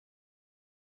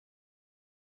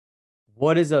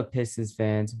What is up, Pistons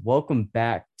fans? Welcome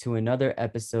back to another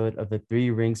episode of the Three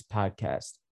Rings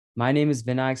podcast. My name is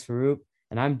Vinayak Swaroop,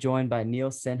 and I'm joined by Neil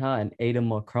Sinha and Adam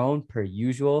Macron, per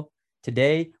usual.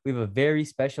 Today, we have a very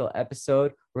special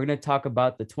episode. We're going to talk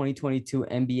about the 2022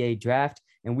 NBA draft,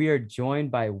 and we are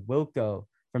joined by Wilco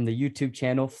from the YouTube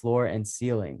channel Floor and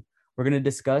Ceiling. We're going to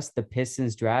discuss the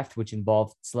Pistons draft, which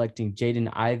involved selecting Jaden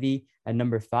Ivey at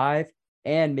number 5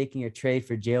 and making a trade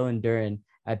for Jalen Duren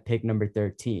at pick number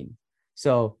 13.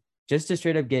 So just to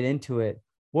straight up get into it,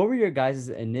 what were your guys'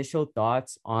 initial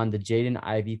thoughts on the Jaden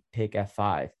Ivey pick at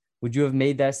 5? Would you have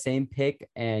made that same pick?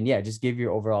 And yeah, just give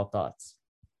your overall thoughts.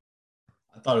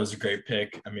 I thought it was a great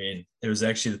pick. I mean, it was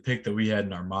actually the pick that we had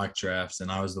in our mock drafts,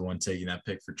 and I was the one taking that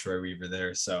pick for Troy Weaver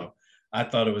there. So I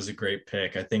thought it was a great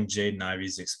pick. I think Jaden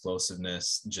Ivey's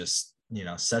explosiveness just,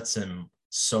 sets him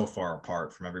so far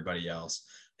apart from everybody else.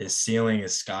 His ceiling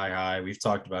is sky high. We've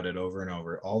talked about it over and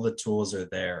over. All the tools are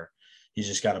there. He's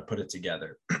just got to put it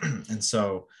together. And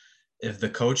so if the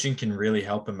coaching can really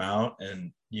help him out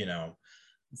and,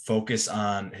 focus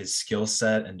on his skill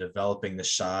set and developing the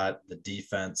shot, the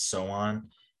defense, so on,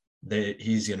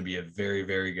 he's going to be a very,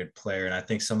 very good player. And I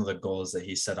think some of the goals that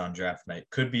he set on draft night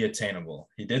could be attainable.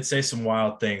 He did say some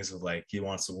wild things of like he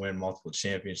wants to win multiple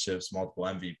championships, multiple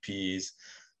MVPs,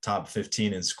 top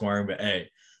 15 in scoring. But hey,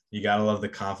 you got to love the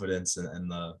confidence and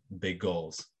the big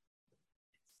goals.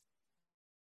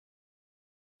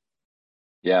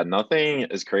 Yeah, nothing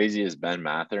as crazy as Ben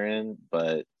Mathurin,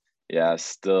 but yeah,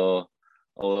 still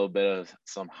a little bit of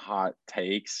some hot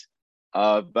takes.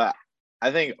 But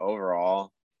I think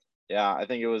overall, yeah, I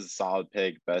think it was a solid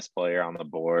pick, best player on the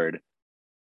board.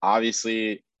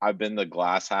 Obviously, I've been the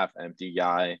glass half empty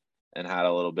guy and had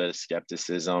a little bit of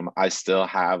skepticism. I still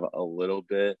have a little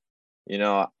bit.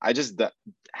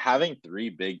 Having three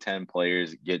Big Ten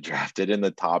players get drafted in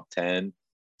the top 10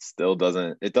 still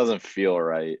doesn't feel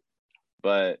right.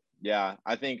 But yeah,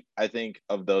 I think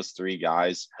of those three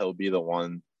guys, he'll be the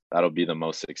one that'll be the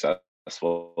most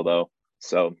successful though.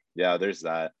 So yeah, there's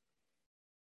that.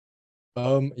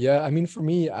 Yeah, I mean, for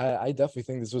me, I definitely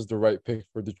think this was the right pick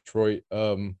for Detroit.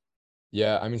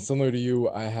 Yeah, I mean, similar to you,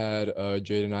 I had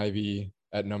Jaden Ivey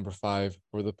at number 5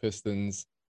 for the Pistons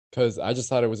because I just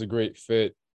thought it was a great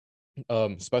fit,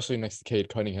 especially next to Cade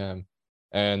Cunningham.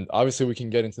 And obviously, we can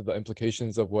get into the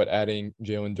implications of what adding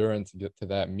Jalen Duren to get to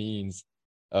that means,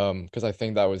 because I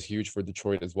think that was huge for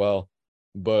Detroit as well.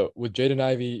 But with Jaden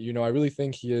Ivey, I really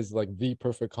think he is like the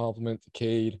perfect complement to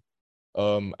Cade.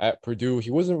 At Purdue,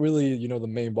 he wasn't really, the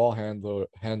main ball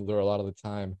handler a lot of the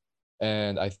time.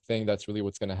 And I think that's really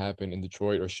what's going to happen in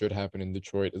Detroit or should happen in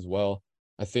Detroit as well.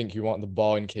 I think you want the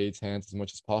ball in Cade's hands as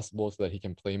much as possible so that he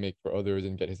can play make for others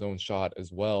and get his own shot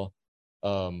as well.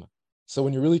 Um, so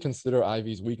when you really consider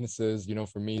Ivey's weaknesses,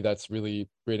 for me, that's really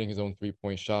creating his own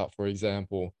three-point shot, for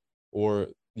example, or,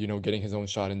 getting his own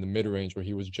shot in the mid-range where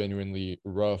he was genuinely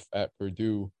rough at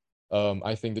Purdue.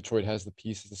 I think Detroit has the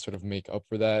pieces to sort of make up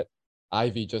for that.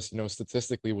 Ivy just,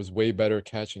 statistically was way better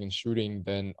catching and shooting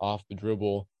than off the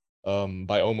dribble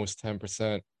by almost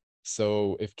 10%.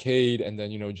 So if Cade and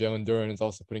then, Jalen Duren is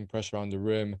also putting pressure on the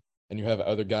rim and you have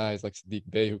other guys like Sadiq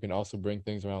Bey who can also bring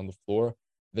things around the floor,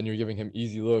 then you're giving him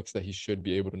easy looks that he should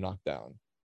be able to knock down.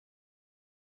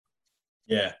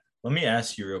 Yeah. Let me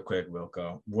ask you real quick,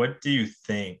 Wilco. What do you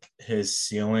think his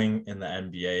ceiling in the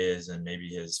NBA is and maybe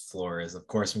his floor is? Of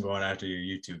course, I'm going after your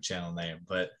YouTube channel name,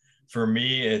 but for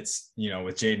me, it's,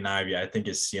 with Jaden Ivey, I think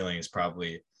his ceiling is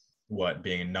probably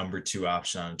being a number 2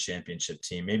 option on a championship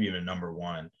team, maybe even a number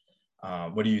 1.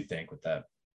 What do you think with that?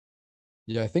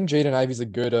 Yeah, I think Jaden Ivey's a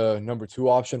good number 2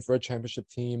 option for a championship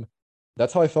team.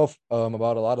 That's how I felt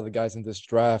about a lot of the guys in this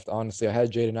draft. Honestly, I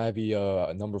had Jaden Ivey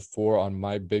number 4 on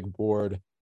my big board,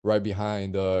 right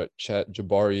behind Chet,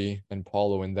 Jabari, and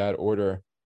Paulo in that order.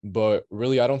 But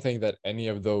really, I don't think that any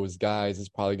of those guys is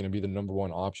probably going to be the number 1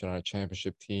 option on a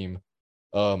championship team.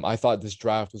 I thought this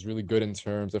draft was really good in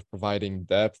terms of providing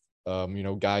depth.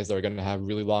 Guys that are going to have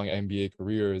really long NBA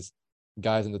careers,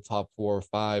 guys in the top 4 or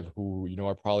 5 who,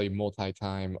 are probably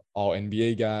multi-time all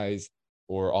NBA guys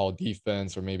or all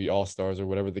defense or maybe all stars or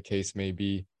whatever the case may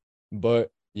be. But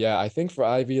yeah, I think for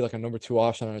Ivy, like a number 2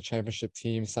 option on a championship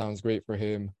team sounds great for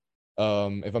him.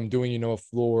 If I'm doing, a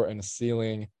floor and a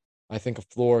ceiling, I think a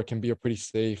floor can be a pretty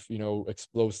safe,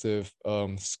 explosive,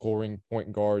 scoring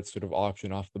point guard sort of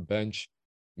option off the bench.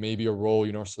 Maybe a role,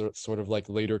 sort of like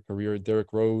later career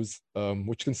Derrick Rose,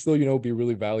 which can still, be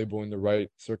really valuable in the right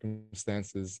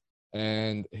circumstances.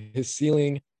 And his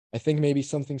ceiling, I think maybe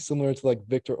something similar to like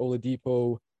Victor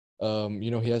Oladipo.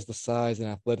 He has the size and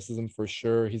athleticism for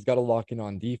sure. He's got to lock in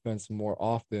on defense more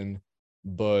often,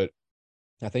 but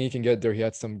I think he can get there. He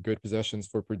had some good possessions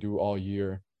for Purdue all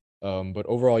year. But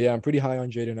overall, yeah, I'm pretty high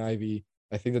on Jaden Ivey.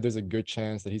 I think that there's a good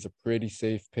chance that he's a pretty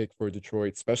safe pick for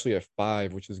Detroit, especially at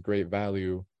 5, which is great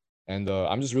value. And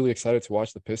I'm just really excited to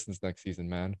watch the Pistons next season,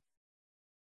 man.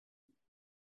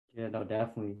 Yeah, no,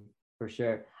 definitely, for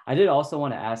sure. I did also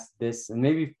want to ask this, and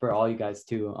maybe for all you guys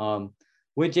too.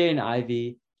 With Jaden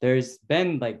Ivey, there's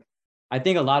been like, I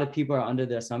think a lot of people are under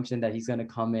the assumption that he's going to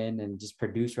come in and just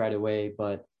produce right away,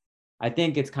 but I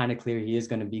think it's kind of clear he is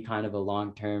going to be kind of a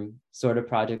long-term sort of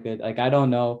project. Like, I don't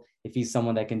know if he's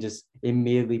someone that can just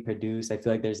immediately produce. I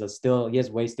feel like he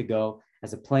has ways to go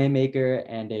as a playmaker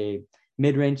and a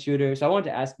mid-range shooter. So I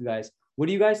wanted to ask you guys, what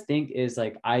do you guys think is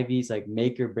like Ivey's like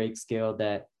make or break skill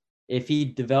that if he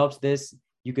develops this,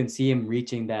 you can see him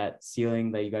reaching that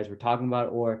ceiling that you guys were talking about?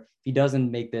 Or if he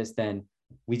doesn't make this, then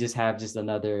we just have just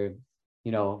another,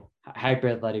 hyper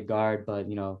athletic guard, but,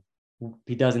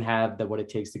 he doesn't have what it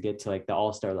takes to get to like the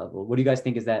all-star level. What do you guys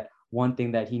think is that one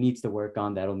thing that he needs to work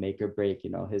on that'll make or break,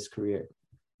 his career?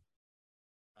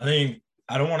 I think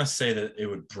I don't want to say that it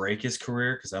would break his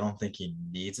career because I don't think he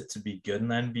needs it to be good in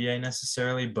the NBA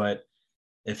necessarily. But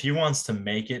if he wants to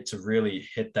make it to really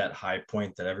hit that high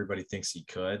point that everybody thinks he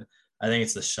could, I think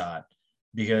it's the shot.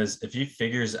 Because if he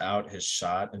figures out his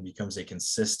shot and becomes a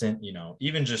consistent,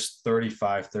 even just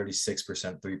 35,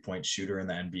 36% three-point shooter in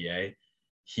the NBA,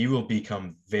 he will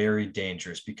become very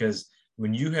dangerous. Because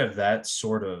when you have that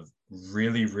sort of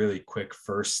really, really quick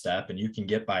first step and you can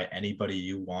get by anybody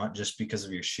you want just because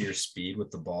of your sheer speed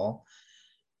with the ball,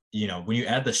 when you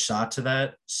add the shot to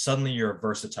that, suddenly you're a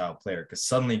versatile player because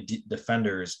suddenly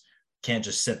defenders can't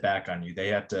just sit back on you. They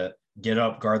have to get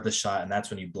up, guard the shot, and that's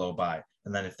when you blow by.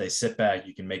 And then if they sit back,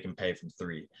 you can make them pay from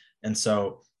 3. And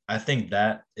so I think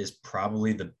that is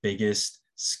probably the biggest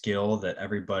skill that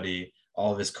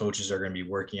all of his coaches are going to be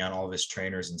working on, all of his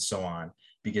trainers and so on.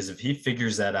 Because if he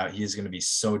figures that out, he is going to be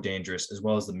so dangerous, as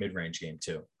well as the mid-range game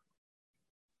too.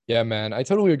 Yeah, man, I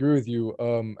totally agree with you.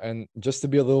 And just to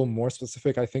be a little more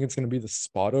specific, I think it's going to be the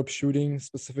spot up shooting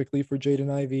specifically for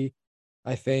Jaden Ivey.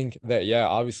 I think that, yeah,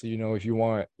 obviously, if you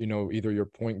want, either your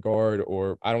point guard,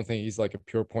 or I don't think he's like a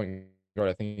pure point guard.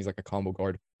 I think he's like a combo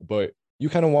guard, but you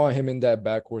kind of want him in that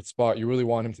backcourt spot. You really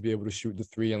want him to be able to shoot the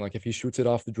 3. And like, if he shoots it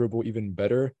off the dribble, even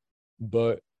better.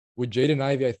 But with Jaden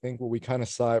Ivey, I think what we kind of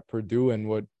saw at Purdue and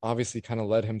what obviously kind of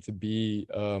led him to be,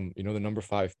 the number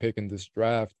 5 pick in this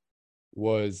draft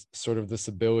was sort of this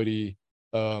ability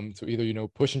to either,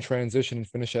 push and transition and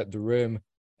finish at the rim.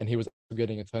 And he was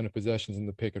getting a ton of possessions in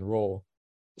the pick and roll.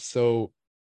 So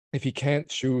if he can't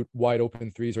shoot wide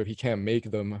open threes, or if he can't make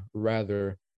them,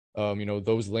 rather,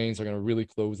 those lanes are going to really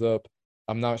close up.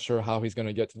 I'm not sure how he's going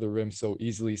to get to the rim so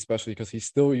easily, especially because he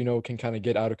still, can kind of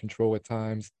get out of control at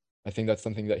times. I think that's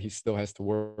something that he still has to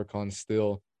work on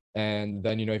still. And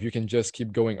then, if you can just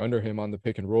keep going under him on the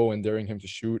pick and roll and daring him to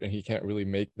shoot, and he can't really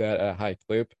make that at a high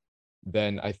clip,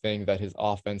 then I think that his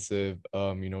offensive,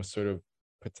 sort of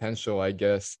potential, I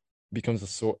guess,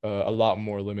 becomes a lot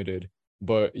more limited.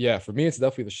 But yeah, for me, it's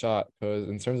definitely the shot, because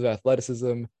in terms of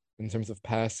athleticism, in terms of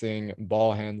passing,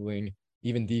 ball handling,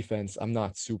 even defense, I'm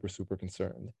not super, super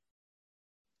concerned.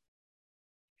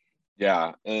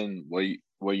 Yeah, and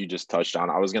what you just touched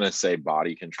on, I was gonna say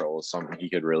body control is something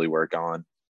he could really work on.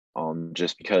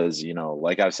 Just because,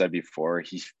 like I've said before,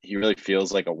 he really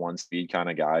feels like a one speed kind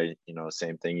of guy.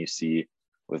 Same thing you see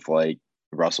with like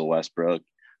Russell Westbrook,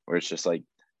 where it's just like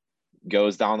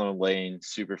goes down the lane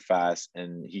super fast,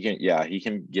 and he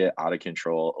can get out of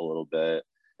control a little bit.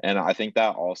 And I think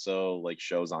that also like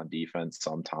shows on defense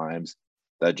sometimes,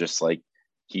 that just like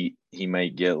he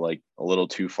might get like a little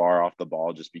too far off the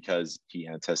ball just because he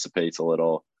anticipates a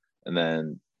little, and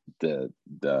then the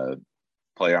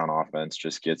player on offense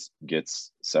just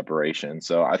gets separation.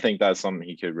 So I think that's something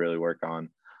he could really work on,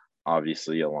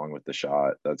 obviously, along with the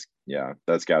shot. That's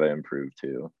got to improve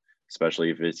too,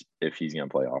 especially if he's gonna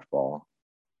play off ball.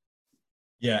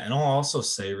 Yeah, and I'll also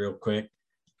say real quick,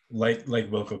 like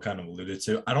Wilco kind of alluded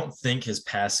to, I don't think his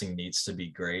passing needs to be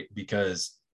great,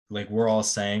 because like we're all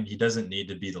saying, he doesn't need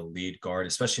to be the lead guard,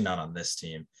 especially not on this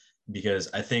team, because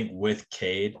I think with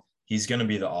Cade, he's going to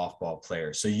be the off-ball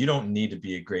player. So you don't need to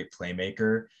be a great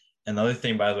playmaker. And the other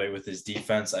thing, by the way, with his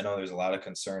defense, I know there's a lot of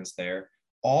concerns there.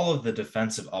 All of the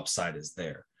defensive upside is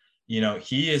there.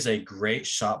 He is a great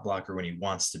shot blocker when he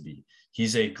wants to be.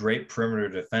 He's a great perimeter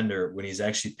defender when he's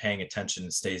actually paying attention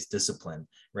and stays disciplined,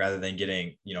 rather than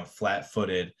getting,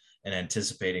 flat-footed and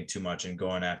anticipating too much and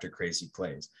going after crazy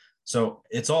plays. So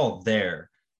it's all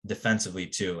there defensively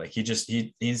too. Like he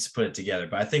needs to put it together.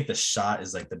 But I think the shot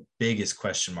is like the biggest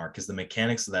question mark, because the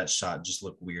mechanics of that shot just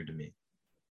look weird to me.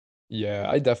 Yeah,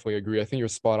 I definitely agree. I think you're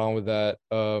spot on with that.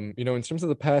 In terms of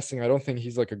the passing, I don't think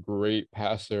he's like a great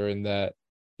passer in that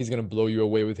he's gonna blow you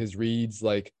away with his reads.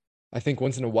 Like, I think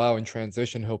once in a while in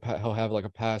transition, he'll have like a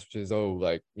pass which is, oh,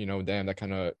 like, damn, that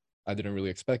kind of I didn't really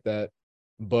expect that.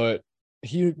 But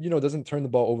he, doesn't turn the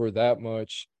ball over that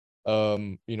much.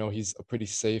 He's a pretty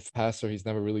safe passer. He's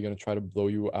never really gonna try to blow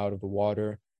you out of the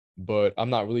water. But I'm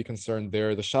not really concerned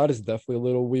there. The shot is definitely a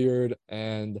little weird,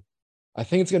 and I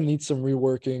think it's gonna need some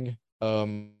reworking.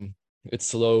 It's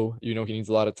slow, he needs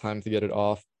a lot of time to get it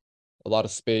off, a lot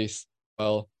of space.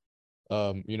 Well,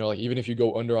 like even if you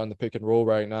go under on the pick and roll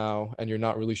right now and you're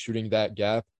not really shooting that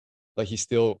gap, like he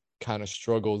still kind of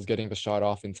struggles getting the shot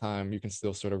off in time. You can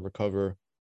still sort of recover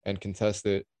and contest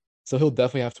it. So he'll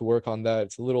definitely have to work on that.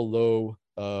 It's a little low.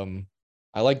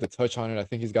 I like the touch on it. I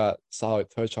think he's got solid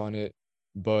touch on it,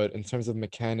 but in terms of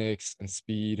mechanics and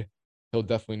speed, he'll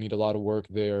definitely need a lot of work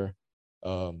there.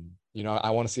 I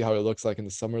want to see how it looks like in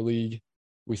the summer league.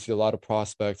 We see a lot of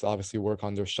prospects obviously work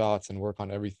on their shots and work on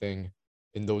everything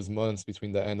in those months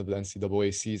between the end of the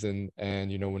NCAA season and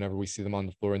whenever we see them on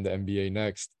the floor in the NBA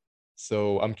next.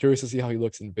 So I'm curious to see how he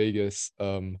looks in Vegas.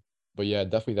 But yeah,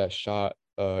 definitely that shot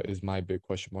is my big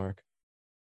question mark.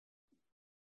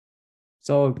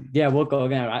 So yeah, we'll go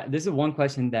again. This is one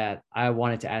question that I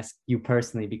wanted to ask you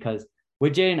personally because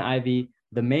with Jaden Ivey,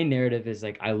 the main narrative is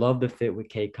like I love the fit with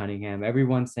Cade Cunningham.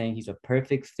 Everyone's saying he's a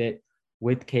perfect fit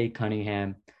with Cade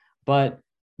Cunningham, but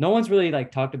no one's really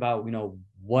like talked about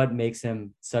what makes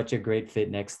him such a great fit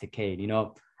next to Cade.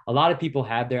 A lot of people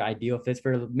have their ideal fits.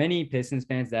 For many Pistons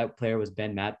fans, that player was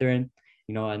Ben Mathurin.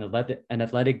 An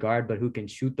athletic guard, but who can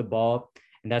shoot the ball,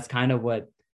 and that's kind of what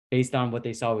based on what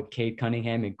they saw with Cade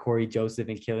Cunningham and Corey Joseph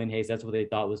and Killian Hayes, that's what they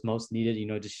thought was most needed,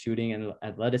 just shooting and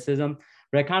athleticism.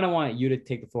 But I kind of want you to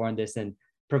take the floor on this and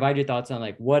provide your thoughts on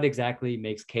like what exactly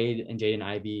makes Cade and Jaden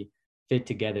Ivey fit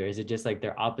together. Is it just like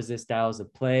their opposite styles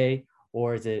of play,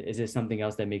 or is it something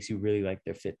else that makes you really like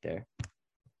their fit there?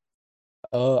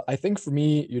 I think for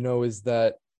me, is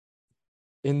that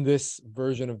in this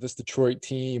version of this Detroit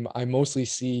team, I mostly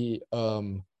see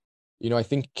I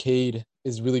think Cade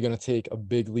is really going to take a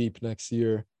big leap next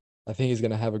year. I think he's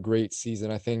going to have a great season.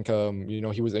 I think,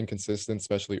 he was inconsistent,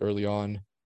 especially early on.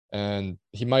 And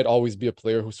he might always be a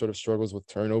player who sort of struggles with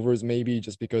turnovers, maybe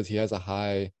just because he has a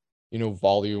high,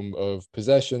 volume of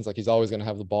possessions. Like he's always going to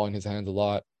have the ball in his hands a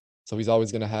lot. So he's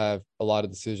always going to have a lot of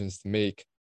decisions to make.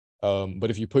 But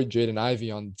if you put Jaden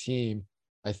Ivey on the team,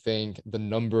 I think the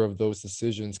number of those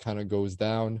decisions kind of goes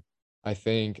down. I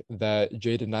think that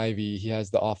Jaden Ivey, he has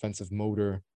the offensive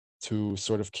motor to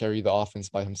sort of carry the offense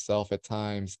by himself at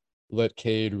times, let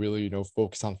Cade really,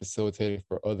 focus on facilitating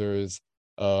for others.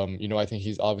 I think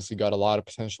he's obviously got a lot of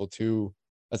potential too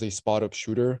as a spot up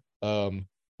shooter.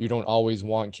 You don't always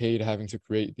want Cade having to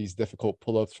create these difficult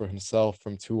pull-ups for himself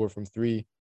from 2 or from 3.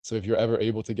 So if you're ever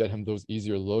able to get him those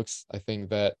easier looks, I think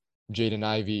that Jaden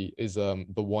Ivey is the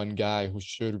one guy who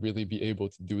should really be able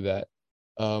to do that.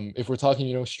 If we're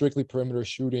talking, strictly perimeter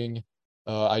shooting,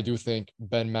 I do think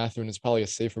Ben Mathurin is probably a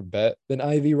safer bet than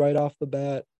Ivey right off the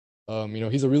bat.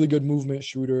 He's a really good movement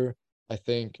shooter. I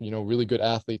think, really good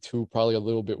athlete too, probably a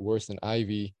little bit worse than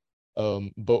Ivey.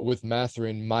 But with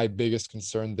Mathurin, my biggest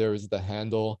concern there is the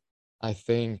handle. I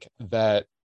think that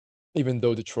even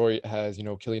though Detroit has,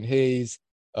 Killian Hayes,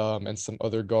 and some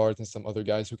other guards and some other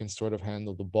guys who can sort of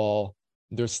handle the ball,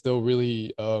 they're still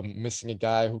really missing a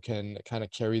guy who can kind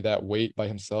of carry that weight by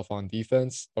himself on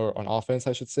defense or on offense,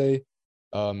 I should say.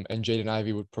 And Jaden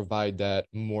Ivey would provide that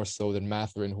more so than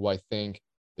Mathurin, who I think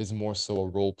is more so a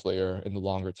role player in the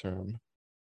longer term.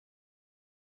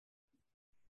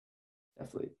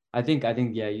 Definitely. I think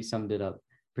yeah, you summed it up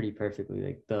pretty perfectly.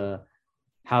 Like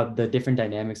how the different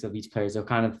dynamics of each player, they'll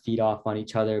kind of feed off on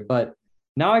each other. But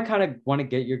now I kind of want to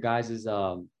get your guys's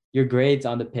your grades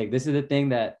on the pick. This is the thing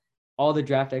that all the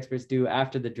draft experts do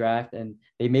after the draft, and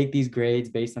they make these grades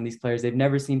based on these players they've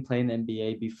never seen play in the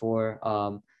NBA before.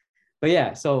 But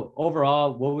yeah, so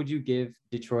overall, what would you give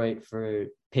Detroit for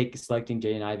selecting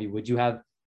Jaden Ivey? Would you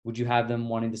have them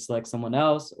wanting to select someone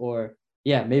else, or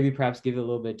yeah, maybe perhaps give it a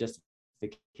little bit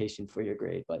justification for your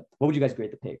grade? But what would you guys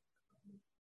grade the pick?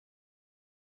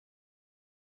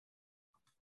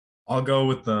 I'll go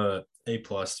with the A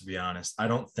plus, to be honest. I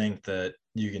don't think that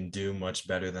you can do much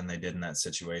better than they did in that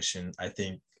situation. I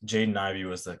think Jaden Ivey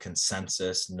was the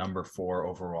consensus number 4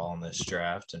 overall in this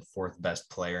draft and 4th best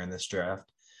player in this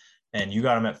draft. And you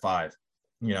got him at 5.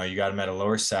 You got him at a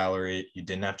lower salary. You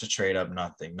didn't have to trade up,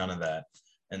 none of that.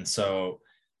 And so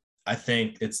I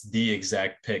think it's the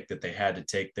exact pick that they had to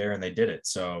take there, and they did it.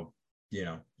 So,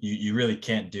 you really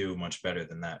can't do much better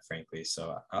than that, frankly.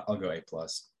 So I'll go A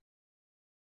plus.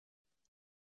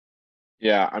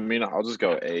 Yeah, I mean, I'll just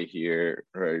go A here.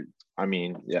 Right? I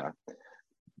mean, yeah,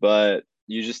 but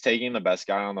you just taking the best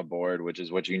guy on the board, which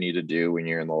is what you need to do when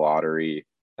you're in the lottery.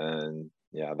 And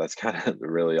yeah, that's kind of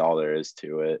really all there is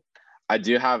to it. I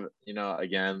do have,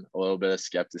 again, a little bit of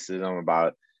skepticism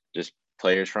about just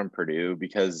players from Purdue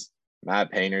because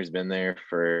Matt Painter's been there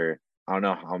for I don't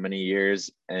know how many years,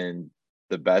 and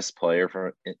the best player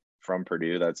from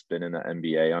Purdue that's been in the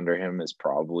NBA under him is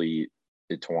probably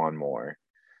Etuan Moore.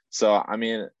 So, I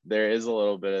mean, there is a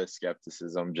little bit of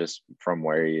skepticism just from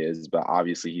where he is, but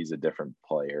obviously he's a different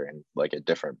player and like a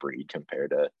different breed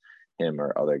compared to him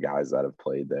or other guys that have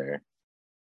played there.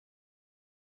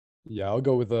 Yeah, I'll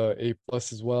go with a A+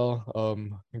 as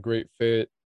well. A great fit.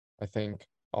 I think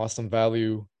awesome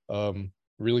value.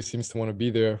 Really seems to want to be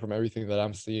there from everything that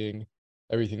I'm seeing,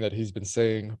 everything that he's been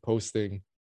saying, posting,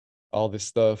 all this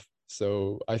stuff.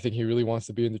 So I think he really wants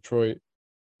to be in Detroit.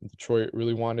 Detroit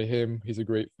really wanted him. He's a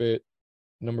great fit.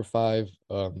 Number 5,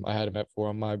 I had him at 4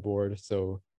 on my board.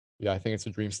 So yeah, I think it's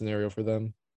a dream scenario for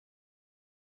them.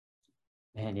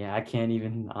 Man, yeah, I can't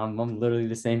even. I'm literally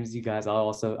the same as you guys.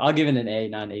 I'll give it an A,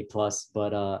 not an A+.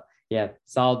 But yeah,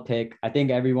 solid pick. I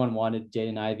think everyone wanted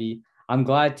Jaden Ivey. I'm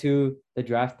glad too. The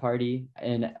draft party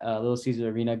in Little Caesar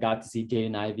Arena got to see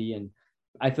Jaden Ivey, and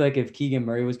I feel like if Keegan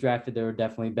Murray was drafted, there would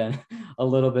definitely been a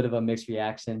little bit of a mixed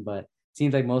reaction. But it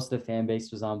seems like most of the fan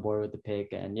base was on board with the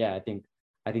pick, and yeah, I think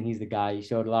he's the guy. He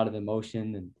showed a lot of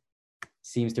emotion and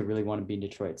seems to really want to be in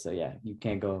Detroit. So yeah, you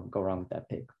can't go wrong with that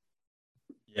pick.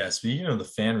 Yeah, speaking of the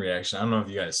fan reaction, I don't know if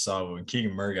you guys saw, but when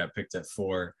Keegan Murray got picked at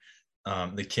 4,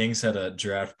 the Kings had a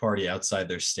draft party outside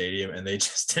their stadium, and they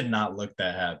just did not look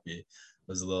that happy. It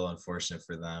was a little unfortunate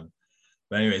for them.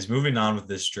 But anyways, moving on with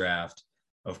this draft,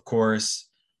 of course,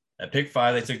 at pick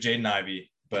 5, they took Jaden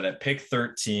Ivey, but at pick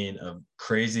 13, a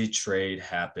crazy trade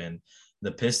happened.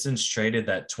 The Pistons traded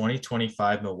that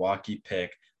 2025 Milwaukee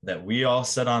pick that we all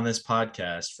said on this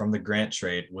podcast from the Grant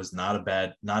trade was not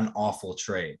an awful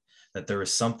trade, that there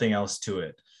was something else to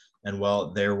it. And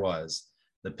well, there was.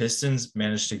 The Pistons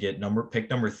managed to get pick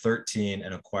number 13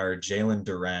 and acquired Jalen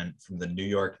Duren from the New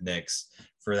York Knicks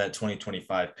for that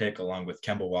 2025 pick, along with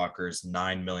Kemba Walker's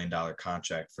 $9 million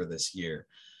contract for this year.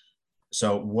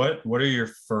 So what are your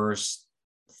first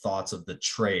thoughts of the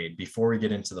trade before we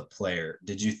get into the player?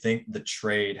 Did you think the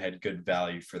trade had good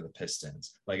value for the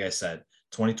Pistons? Like I said,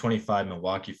 2025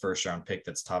 Milwaukee first round pick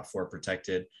that's top 4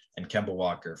 protected, and Kemba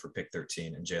Walker for pick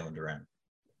 13 and Jalen Duren.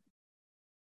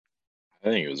 I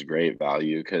think it was great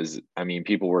value because, I mean,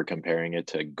 people were comparing it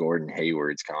to Gordon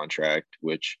Hayward's contract,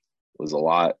 which was a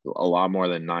lot more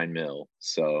than 9 mil.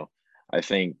 So I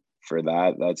think for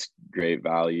that, that's great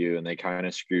value. And they kind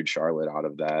of screwed Charlotte out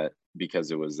of that because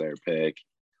it was their pick.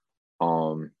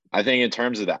 I think in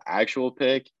terms of the actual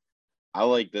pick, I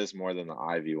like this more than the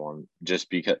Ivy one, just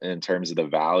because in terms of the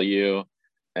value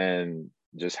and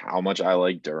just how much I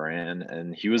like Duran.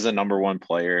 And he was the number 1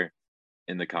 player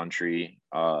in the country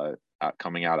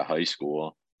coming out of high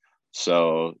school.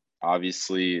 So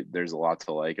obviously there's a lot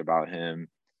to like about him,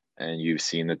 and you've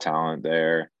seen the talent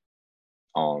there.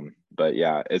 But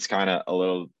yeah, it's kind of a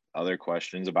little other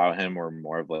questions about him or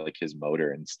more of like his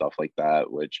motor and stuff like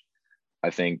that, which I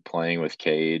think playing with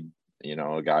Cade,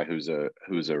 a guy who's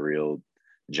a real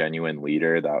genuine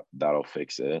leader, that'll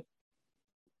fix it.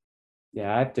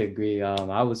 Yeah, I have to agree.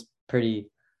 I was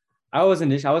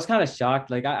kind of shocked.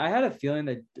 Like I had a feeling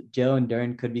that Jalen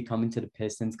Duren could be coming to the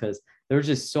Pistons because there was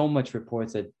just so much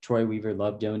reports that Troy Weaver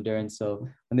loved Jalen Duren. So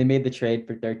when they made the trade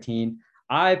for 13,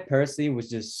 I personally was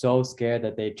just so scared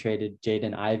that they traded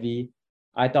Jaden Ivey.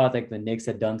 I thought like the Knicks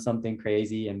had done something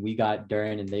crazy and we got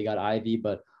Duren and they got Ivey.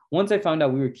 But once I found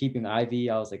out we were keeping Ivey,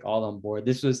 I was like all on board.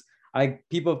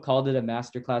 People have called it a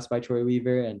masterclass by Troy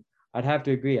Weaver, and I'd have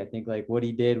to agree. I think like what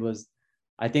he did was,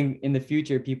 I think in the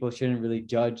future, people shouldn't really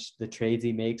judge the trades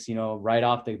he makes, right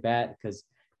off the bat, because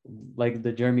like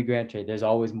the Jeremy Grant trade, there's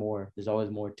always more. There's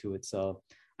always more to it. So,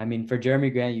 I mean, for Jeremy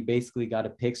Grant, you basically got a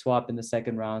pick swap in the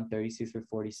second round, 36 for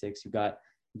 46. You got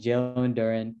Jalen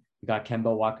Duren, you got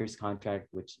Kemba Walker's contract,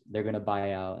 which they're going to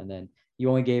buy out. And then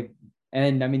you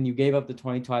gave up the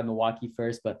 2025 Milwaukee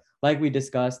first. But like we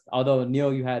discussed, although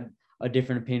Neil, you had a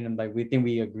different opinion, like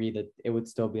we agree that it would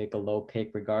still be like a low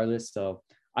pick regardless. So,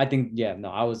 I think, yeah, no,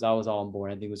 I was all on board.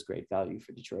 I think it was great value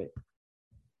for Detroit.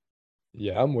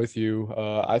 Yeah, I'm with you.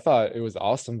 I thought it was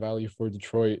awesome value for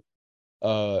Detroit.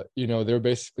 They're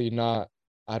basically not,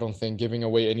 I don't think, giving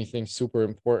away anything super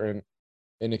important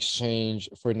in exchange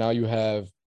for now you have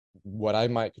what I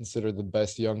might consider the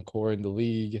best young core in the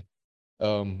league,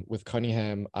 with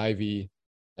Cunningham, Ivy,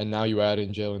 and now you add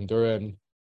in Jalen Duren.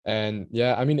 And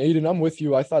yeah, I mean, Aiden, I'm with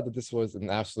you. I thought that this was an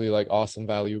absolutely like awesome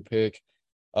value pick.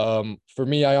 For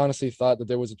me, I honestly thought that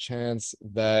there was a chance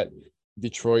that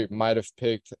Detroit might have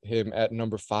picked him at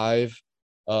number 5,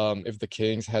 if the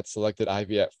Kings had selected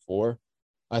Ivy at 4.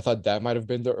 I thought that might have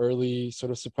been the early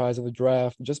sort of surprise in the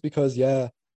draft, just because, yeah,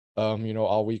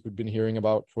 all week we've been hearing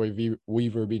about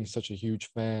Weaver being such a huge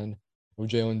fan of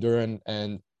Jalen Duren,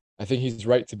 and I think he's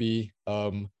right to be.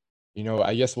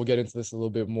 I guess we'll get into this a little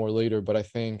bit more later, but I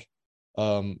think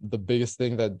the biggest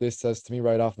thing that this says to me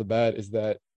right off the bat is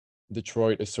that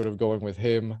Detroit is sort of going with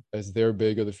him as their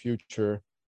big of the future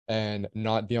and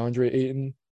not DeAndre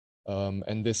Ayton.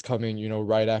 And this coming,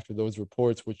 right after those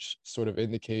reports, which sort of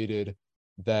indicated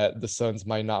that the Suns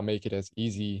might not make it as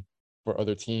easy for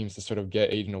other teams to sort of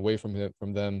get Ayton away from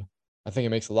them. I think it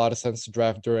makes a lot of sense to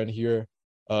draft Duren here.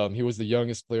 He was the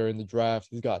youngest player in the draft.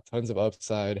 He's got tons of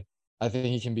upside. I think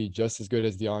he can be just as good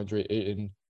as DeAndre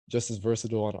Ayton, just as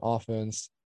versatile on offense.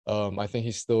 I think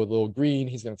he's still a little green.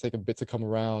 He's going to take a bit to come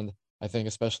around. I think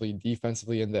especially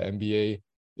defensively in the NBA,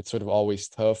 it's sort of always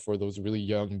tough for those really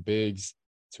young bigs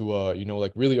to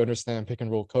really understand pick and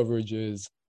roll coverages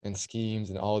and schemes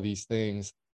and all of these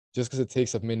things, just because it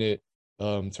takes a minute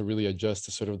to really adjust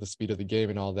to sort of the speed of the game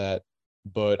and all that.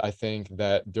 But I think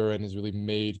that Duren is really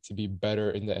made to be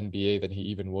better in the NBA than he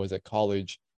even was at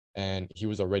college, and he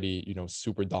was already,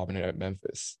 super dominant at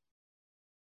Memphis.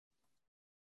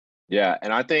 Yeah,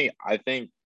 and I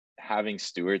think having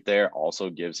Stewart there also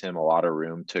gives him a lot of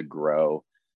room to grow,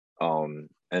 and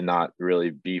not really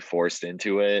be forced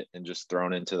into it and just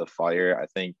thrown into the fire. I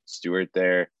think Stewart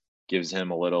there gives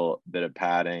him a little bit of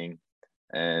padding,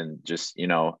 and just,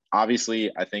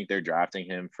 obviously I think they're drafting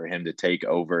him for him to take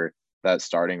over that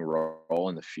starting role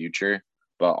in the future.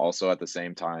 But also at the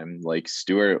same time, like,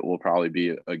 Stewart will probably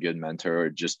be a good mentor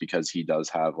just because he does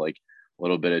have like a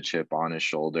little bit of chip on his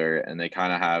shoulder, and they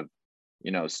kind of have,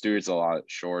 Stewart's a lot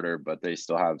shorter, but they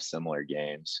still have similar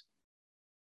games.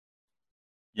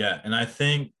 Yeah, and I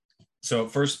think so.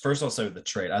 First, I'll say with the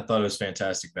trade, I thought it was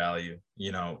fantastic value.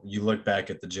 You look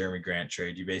back at the Jeremy Grant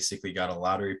trade, you basically got a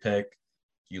lottery pick.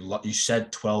 You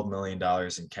shed $12 million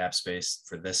in cap space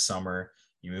for this summer.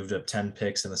 You moved up 10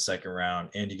 picks in the second round,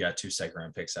 and you got 2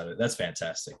 second-round picks out of it. That's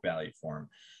fantastic value for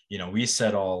him. We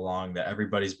said all along that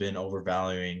everybody's been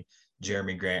overvaluing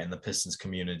Jeremy Grant in the Pistons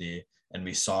community, and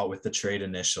we saw it with the trade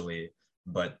initially.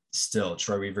 But still,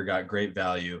 Troy Weaver got great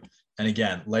value. And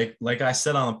again, like I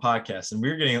said on the podcast, and we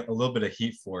were getting a little bit of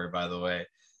heat for it, by the way.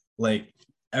 Like,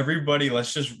 everybody,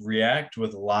 let's just react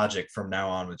with logic from now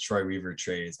on with Troy Weaver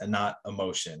trades and not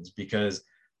emotions, because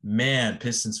man,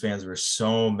 Pistons fans were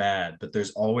so mad, but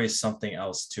there's always something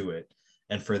else to it.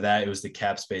 And for that, it was the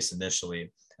cap space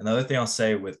initially. Another thing I'll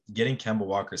say, with getting Kemba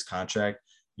Walker's contract,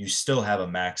 you still have a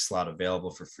max slot available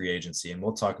for free agency. And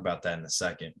we'll talk about that in a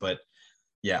second. But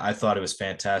yeah, I thought it was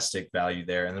fantastic value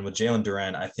there. And then with Jalen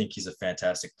Duren, I think he's a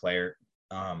fantastic player.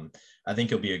 I think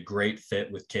he'll be a great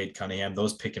fit with Cade Cunningham.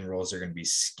 Those pick and rolls are going to be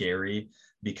scary,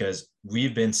 because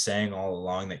we've been saying all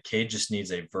along that Cade just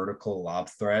needs a vertical lob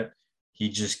threat. He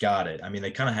just got it. I mean,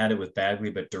 they kind of had it with Bagley,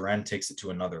 but Duren takes it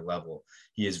to another level.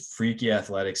 He is freaky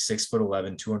athletic,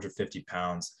 6'11", 250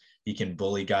 pounds. He can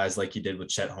bully guys like he did with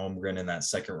Chet Holmgren in that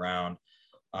second round.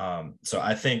 So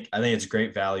I think it's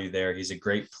great value there. He's a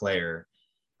great player.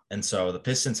 And so the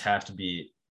Pistons have to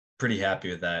be pretty happy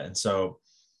with that. And so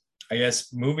I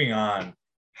guess moving on,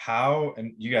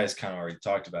 and you guys kind of already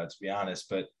talked about it, to be honest,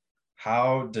 but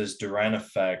how does Duren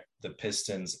affect the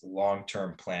Pistons'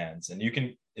 long-term plans? And you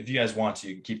can, if you guys want to,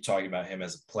 you can keep talking about him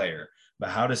as a player, but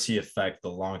how does he affect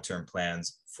the long-term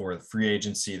plans for the free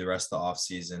agency, the rest of the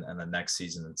offseason, and the next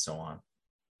season, and so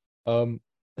on?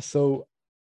 So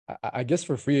I guess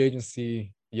for free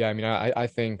agency, yeah, I mean, I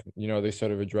think, they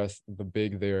sort of addressed the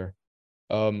big there.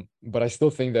 But I still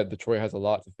think that Detroit has a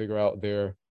lot to figure out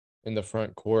there in the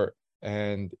front court.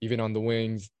 And even on the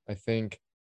wings, I think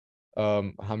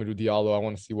Hamidou Diallo, I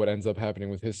want to see what ends up happening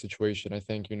with his situation. I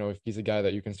think, if he's a guy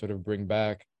that you can sort of bring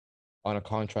back on a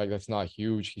contract that's not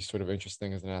huge, he's sort of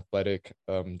interesting as an athletic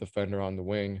defender on the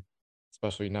wing,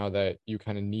 especially now that you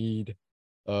kind of need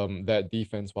that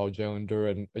defense while Jalen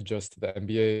Duren adjusts to the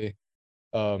NBA.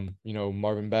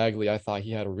 Marvin Bagley, I thought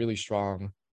he had a really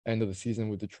strong end of the season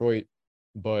with Detroit,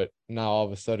 but now all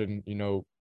of a sudden,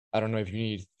 I don't know if you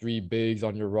need 3 bigs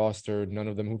on your roster, none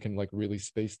of them who can like really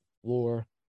space the floor.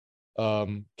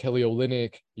 Kelly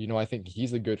Olynyk, I think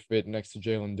he's a good fit next to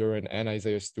Jalen Duren and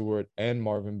Isaiah Stewart and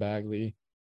Marvin Bagley.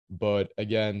 But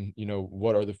again,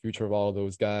 what are the future of all of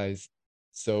those guys?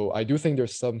 So I do think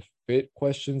there's some fit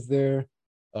questions there.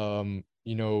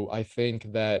 I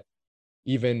think that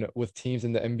even with teams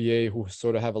in the NBA who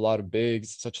sort of have a lot of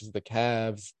bigs, such as the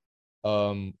Cavs,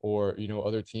 or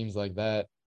other teams like that,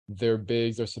 their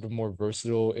bigs are sort of more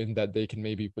versatile in that they can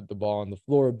maybe put the ball on the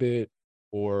floor a bit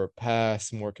or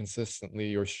pass more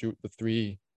consistently or shoot the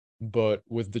three. But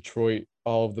with Detroit,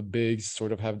 all of the bigs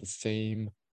sort of have the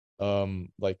same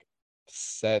like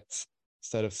set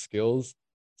set of skills.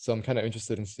 So I'm kind of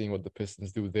interested in seeing what the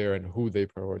Pistons do there and who they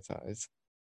prioritize.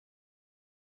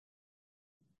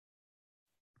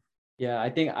 Yeah,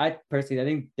 I personally, I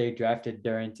think they drafted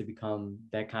Duren to become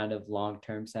that kind of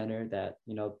long-term center that,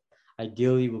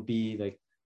 ideally will be like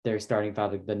their starting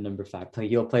five, like the number five play.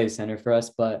 He'll play the center for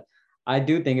us, but I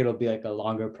do think it'll be like a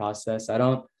longer process.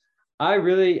 And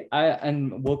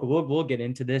we'll get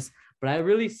into this, but I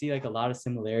really see like a lot of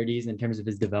similarities in terms of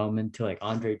his development to like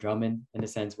Andre Drummond, in the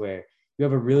sense where you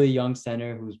have a really young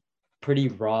center who's pretty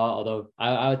raw, although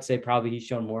I would say probably he's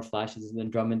shown more flashes than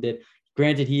Drummond did.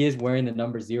 Granted, he is wearing the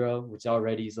number 0, which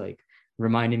already is like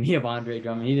reminding me of Andre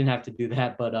Drummond. He didn't have to do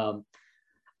that, but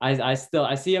I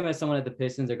see him as someone that the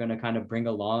Pistons are going to kind of bring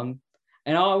along.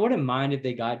 And I wouldn't mind if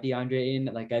they got DeAndre in.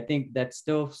 Like, I think that's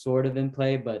still sort of in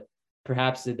play, but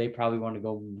perhaps they probably want to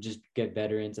go just get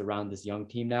veterans around this young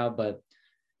team now. But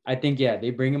I think, yeah, they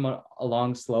bring him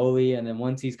along slowly. And then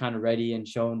once he's kind of ready and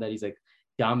shown that he's like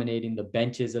dominating the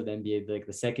benches of the NBA, like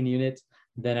the second unit,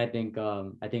 then I think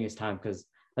it's time. Because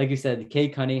like you said,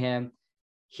 Cade Cunningham,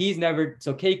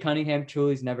 Cade Cunningham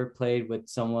truly's never played with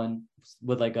someone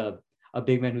with like a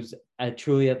big man who's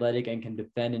truly athletic and can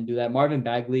defend and do that. Marvin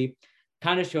Bagley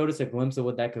kind of showed us a glimpse of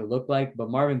what that could look like, but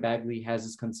Marvin Bagley has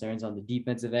his concerns on the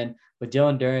defensive end. But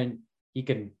Jalen Duren,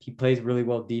 he plays really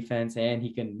well defense and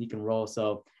he can roll.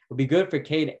 So it'll be good for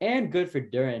Cade and good for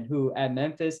Duren, who at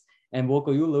Memphis, and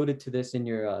Woko, you alluded to this in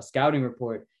your scouting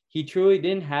report, he truly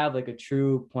didn't have like a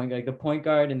true point, like the point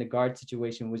guard and the guard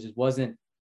situation, which just wasn't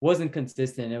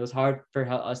consistent. It was hard for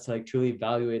us to like truly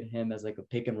evaluate him as like a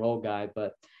pick and roll guy.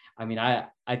 But I mean, I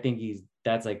think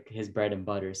that's like his bread and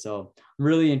butter. So I'm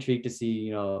really intrigued to see,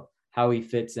 how he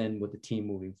fits in with the team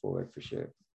moving forward for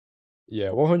sure. Yeah,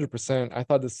 100%. I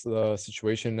thought this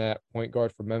situation at point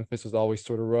guard for Memphis was always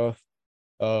sort of rough.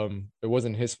 It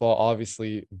wasn't his fault,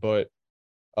 obviously, but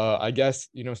I guess,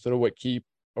 sort of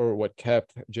what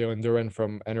kept Jalen Duren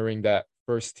from entering that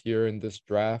first tier in this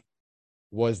draft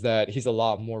was that he's a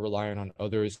lot more reliant on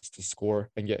others to score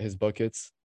and get his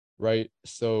buckets, right?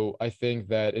 So I think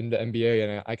that in the NBA,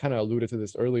 and I kind of alluded to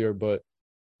this earlier, but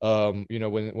when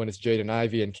it's Jaden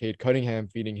Ivey and Cade Cunningham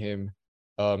feeding him,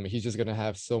 he's just gonna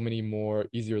have so many more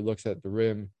easier looks at the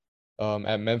rim.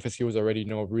 At Memphis, he was already,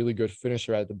 a really good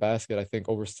finisher at the basket. I think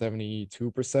over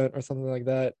 72% or something like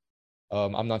that.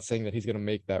 I'm not saying that he's gonna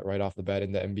make that right off the bat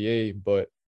in the NBA, but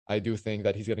I do think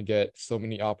that he's gonna get so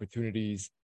many opportunities.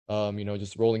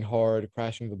 Just rolling hard,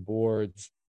 crashing the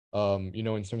boards.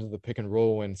 In terms of the pick and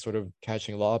roll and sort of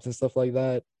catching lobs and stuff like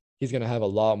that, he's gonna have a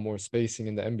lot more spacing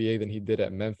in the NBA than he did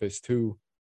at Memphis too.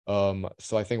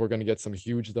 So I think we're gonna get some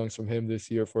huge dunks from him this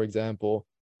year, for example.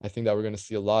 I think that we're gonna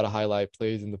see a lot of highlight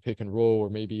plays in the pick and roll or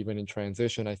maybe even in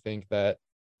transition. I think that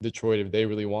Detroit, if they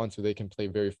really want to, they can play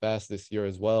very fast this year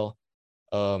as well.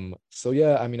 So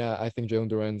yeah, I mean, I think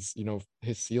Jalen Duren's,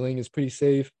 his ceiling is pretty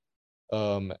safe.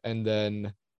 And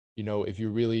then, if you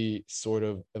really sort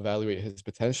of evaluate his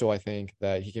potential, I think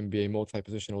that he can be a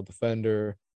multi-positional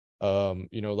defender.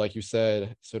 Like you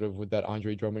said, sort of with that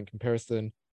Andre Drummond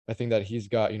comparison, I think that he's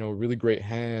got, really great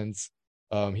hands.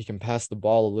 He can pass the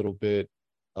ball a little bit.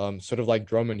 Sort of like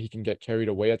Drummond, he can get carried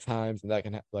away at times, and that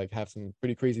can have some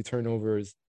pretty crazy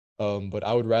turnovers. But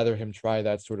I would rather him try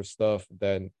that sort of stuff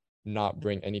than not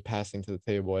bring any passing to the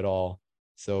table at all.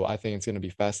 So I think it's going to be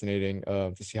fascinating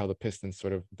to see how the Pistons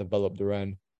sort of develop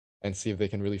Duren and see if they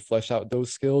can really flesh out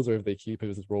those skills or if they keep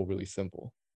his role really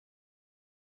simple.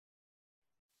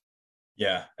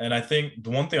 Yeah, and I think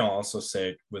the one thing I'll also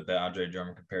say with the Andre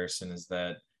Drummond comparison is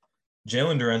that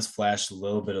Jalen Duren's flashed a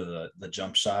little bit of the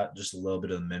jump shot, just a little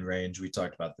bit of the mid range. We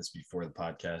talked about this before the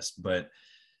podcast, but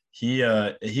he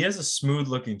has a smooth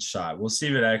looking shot. We'll see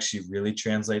if it actually really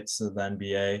translates to the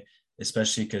NBA,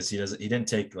 especially because he didn't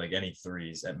take like any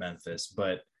threes at Memphis.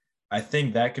 But I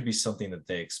think that could be something that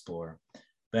they explore.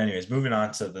 But anyways, moving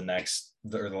on to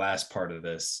the last part of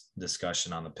this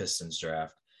discussion on the Pistons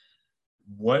draft.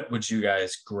 What would you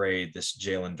guys grade this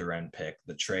Jalen Duren pick,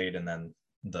 the trade, and then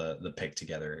the pick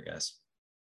together, I guess?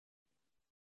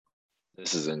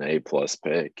 This is an A+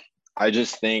 pick. I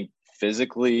just think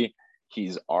physically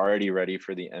he's already ready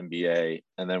for the NBA.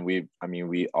 And then we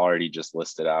already just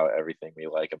listed out everything we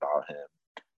like about him.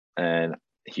 And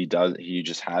he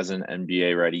just has an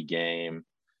NBA ready game.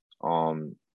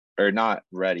 Or not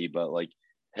ready, but like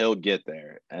he'll get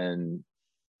there. And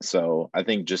so I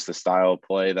think just the style of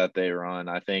play that they run,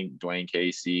 I think Dwayne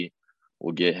Casey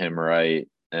will get him right.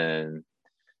 And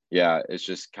yeah, it's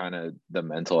just kind of the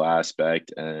mental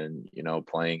aspect and,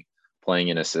 playing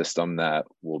in a system that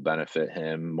will benefit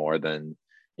him more than,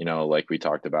 like we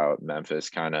talked about, Memphis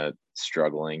kind of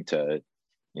struggling to,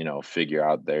 figure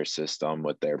out their system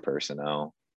with their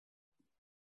personnel.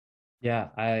 Yeah,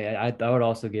 I would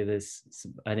also give this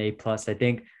an A plus. I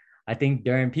think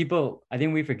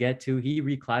we forget too, he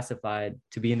reclassified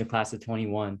to be in the class of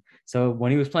 21. So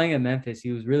when he was playing at Memphis,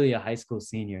 he was really a high school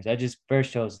senior. So that just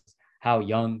first shows how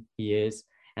young he is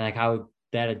and like how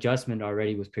that adjustment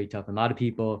already was pretty tough. And a lot of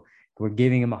people were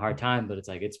giving him a hard time, but it's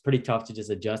like it's pretty tough to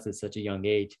just adjust at such a young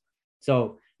age.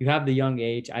 So you have the young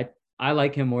age. I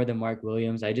like him more than Mark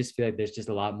Williams. I just feel like there's just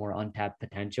a lot more untapped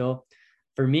potential.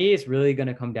 For me, it's really going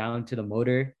to come down to the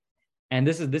motor. And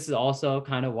this is also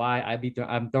kind of why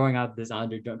I'm throwing out this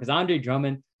Andre Drummond, because Andre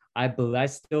Drummond, I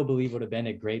still believe would have been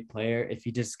a great player if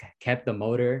he just kept the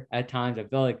motor at times. I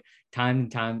feel like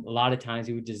a lot of times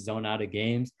he would just zone out of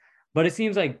games. But it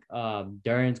seems like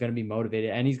Duren's going to be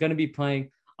motivated and he's going to be playing.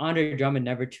 Andre Drummond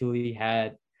never truly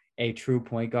had a true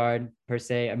point guard per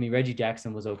se. I mean, Reggie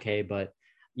Jackson was okay, but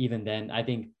even then, I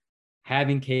think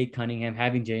having Cade Cunningham,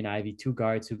 having Jaden Ivey, two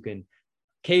guards who can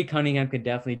Cade Cunningham could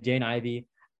definitely, Jaden Ivey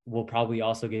will probably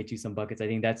also get you some buckets. I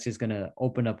think that's just going to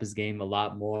open up his game a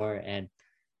lot more. And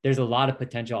there's a lot of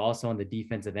potential also on the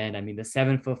defensive end. I mean, the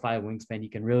 7'5" wingspan, he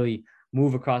can really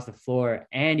move across the floor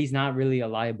and he's not really a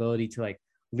liability to like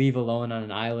leave alone on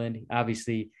an island.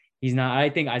 Obviously he's not, I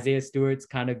think Isaiah Stewart's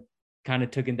kind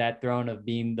of took in that throne of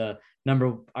being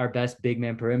our best big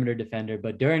man perimeter defender,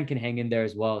 but Duren can hang in there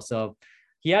as well. So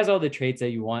he has all the traits that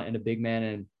you want in a big man.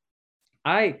 And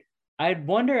I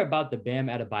wonder about the Bam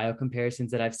Adebayo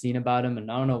comparisons that I've seen about him.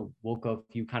 And I don't know, Wilco,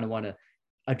 if you kind of want to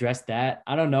address that.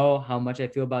 I don't know how much I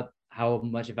feel about how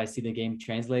much if I see the game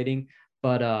translating,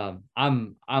 but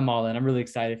I'm all in. I'm really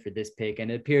excited for this pick.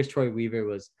 And it appears Troy Weaver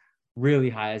was really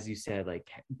high, as you said, like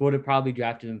would have probably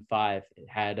drafted him 5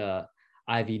 had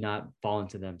Ivy not fallen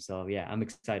to them. So yeah, I'm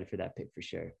excited for that pick for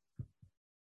sure.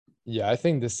 Yeah, I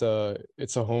think this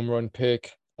it's a home run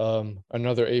pick.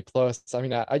 Another A plus. I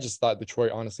mean, I just thought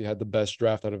Detroit honestly had the best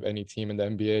draft out of any team in the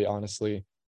NBA, honestly.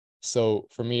 So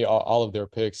for me, all of their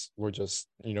picks were just,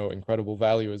 incredible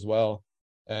value as well.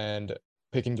 And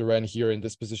picking Duren here in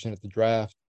this position at the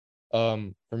draft,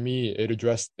 for me, it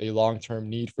addressed a long-term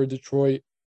need for Detroit.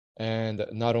 And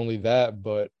not only that,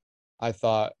 but I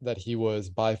thought that he was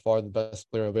by far the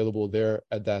best player available there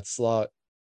at that slot.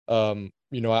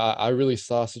 I really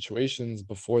saw situations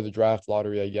before the draft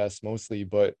lottery, I guess, mostly,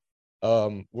 but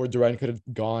where Duren could have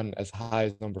gone as high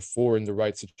as number 4 in the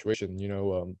right situation.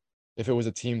 If it was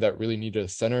a team that really needed a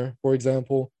center, for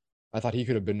example, I thought he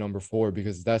could have been number 4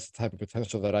 because that's the type of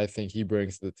potential that I think he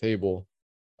brings to the table.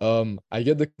 I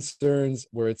get the concerns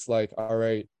where it's like, all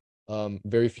right,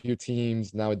 very few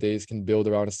teams nowadays can build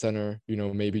around a center,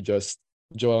 maybe just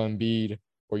Joel Embiid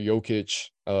or Jokic.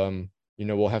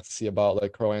 We'll have to see about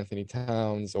like Karl Anthony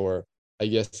Towns or I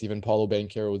guess even Paulo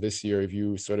Banchero this year if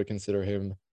you sort of consider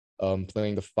him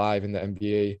playing the 5 in the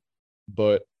NBA.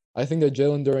 But I think that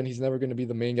Jalen Duren, he's never going to be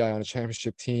the main guy on a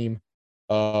championship team,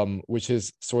 which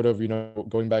is sort of,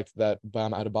 going back to that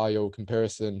Bam Adebayo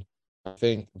comparison. I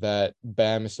think that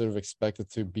Bam is sort of expected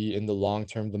to be in the long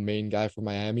term the main guy for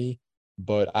Miami,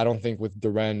 but I don't think with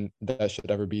Duren that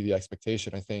should ever be the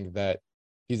expectation. I think that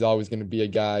he's always going to be a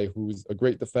guy who's a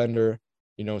great defender,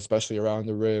 especially around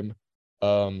the rim.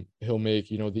 He'll make,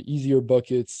 the easier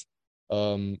buckets,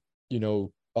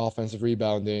 offensive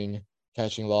rebounding,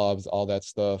 catching lobs, all that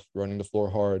stuff, running the floor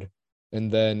hard.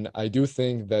 And then I do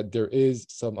think that there is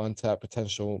some untapped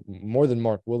potential, more than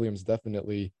Mark Williams,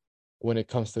 definitely, when it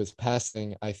comes to his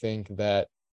passing. I think that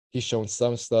he's shown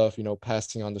some stuff,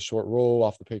 passing on the short roll,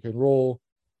 off the pick and roll,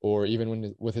 or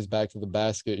even with his back to the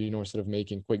basket, sort of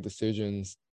making quick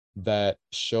decisions that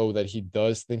show that he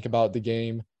does think about the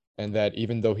game and that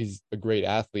even though he's a great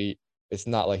athlete, it's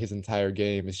not like his entire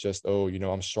game is just, oh,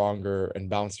 I'm stronger and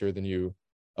bouncier than you.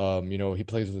 He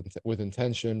plays with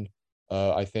intention.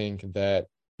 I think that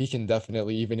he can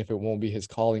definitely, even if it won't be his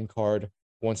calling card,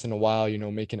 once in a while,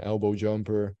 make an elbow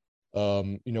jumper,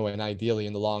 and ideally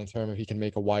in the long term, if he can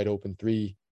make a wide open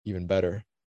 3, even better.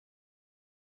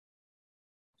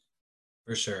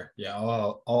 For sure. Yeah,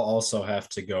 I'll also have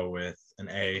to go with an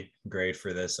A grade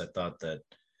for this. I thought that,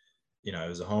 it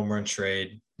was a home run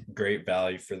trade, great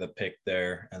value for the pick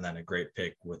there, and then a great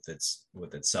pick with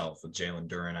itself with Jalen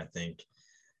Duren. I think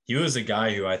he was a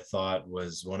guy who I thought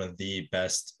was one of the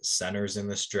best centers in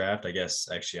this draft. I guess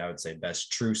actually I would say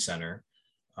best true center,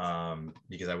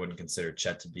 because I wouldn't consider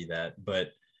Chet to be that. But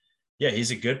Yeah,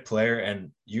 he's a good player, and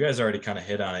you guys already kind of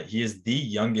hit on it. He is the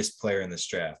youngest player in this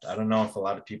draft. I don't know if a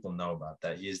lot of people know about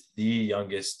that. He is the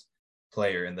youngest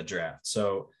player in the draft.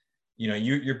 So,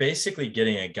 you're basically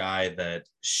getting a guy that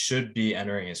should be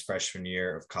entering his freshman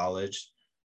year of college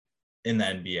in the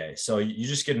NBA. So you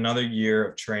just get another year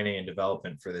of training and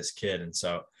development for this kid. And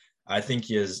so I think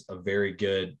he has a very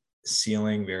good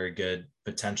ceiling, very good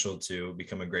potential to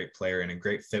become a great player and a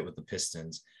great fit with the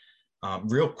Pistons.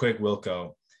 Real quick,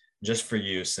 Wilco, just for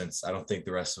you, since I don't think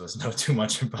the rest of us know too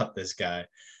much about this guy.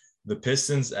 The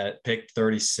Pistons at pick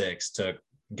 36 took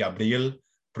Gabriel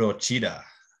Procida,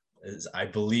 is I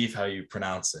believe how you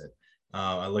pronounce it.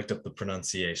 I looked up the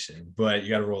pronunciation, but you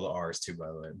got to roll the R's too, by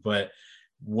the way. But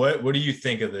what do you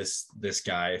think of this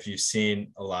guy, if you've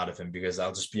seen a lot of him? Because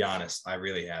I'll just be honest, I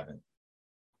really haven't.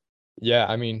 Yeah,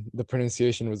 I mean, the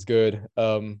pronunciation was good.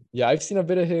 Yeah, I've seen a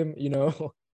bit of him,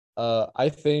 I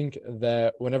think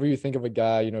that whenever you think of a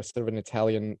guy, sort of an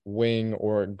Italian wing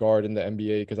or guard in the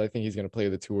NBA, because I think he's going to play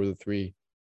the 2 or the 3.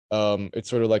 It's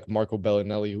sort of like Marco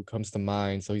Bellinelli who comes to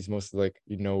mind. So he's mostly like,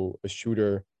 a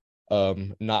shooter,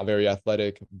 not very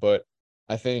athletic, but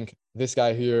I think this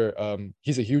guy here,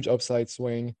 he's a huge upside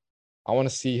swing. I want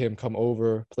to see him come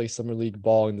over, play summer league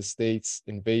ball in the States,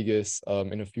 in Vegas,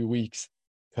 in a few weeks,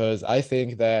 because I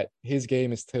think that his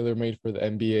game is tailor-made for the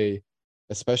NBA,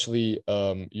 especially,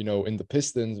 in the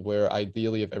Pistons, where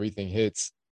ideally if everything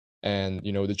hits and,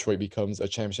 Detroit becomes a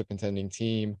championship contending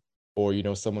team, or,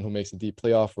 someone who makes a deep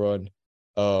playoff run,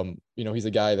 he's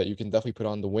a guy that you can definitely put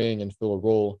on the wing and fill a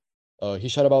role. He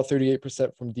shot about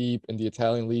 38% from deep in the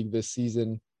Italian league this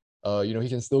season. He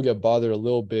can still get bothered a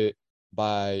little bit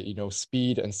by,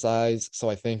 speed and size. So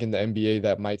I think in the NBA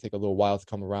that might take a little while to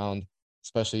come around,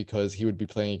 especially because he would be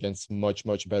playing against much,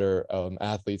 much better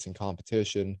athletes in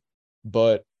competition.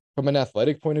 But from an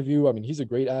athletic point of view, I mean, he's a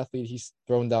great athlete. He's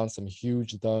thrown down some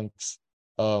huge dunks.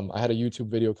 I had a YouTube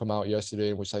video come out yesterday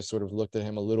in which I sort of looked at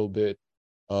him a little bit.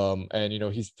 And,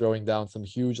 he's throwing down some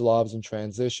huge lobs in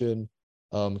transition,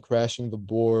 crashing the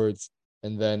boards.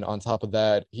 And then on top of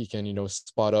that, he can,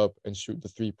 spot up and shoot the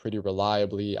 3 pretty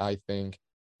reliably, I think,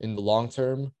 in the long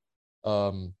term.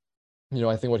 I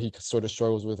think what he sort of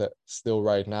struggles with still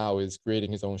right now is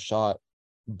creating his own shot.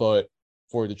 But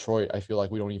for Detroit, I feel like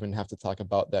we don't even have to talk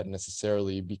about that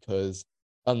necessarily, because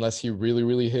unless he really,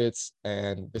 really hits,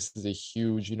 and this is a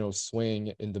huge,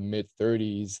 swing in the mid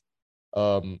 30s,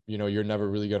 you're never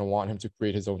really going to want him to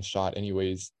create his own shot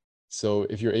anyways. So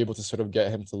if you're able to sort of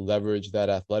get him to leverage that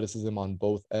athleticism on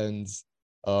both ends,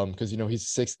 because, he's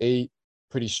 6'8",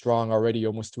 pretty strong already,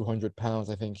 almost 200 pounds.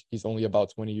 I think he's only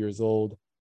about 20 years old.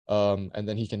 And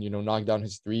then he can, knock down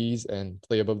his threes and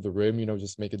play above the rim,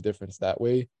 just make a difference that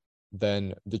way.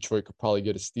 Then Detroit could probably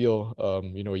get a steal,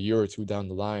 a year or two down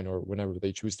the line, or whenever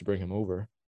they choose to bring him over.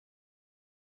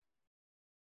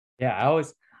 Yeah,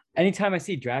 anytime I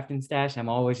see drafting stash, I'm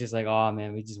always just like, oh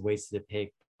man, we just wasted a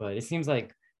pick. But it seems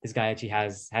like this guy actually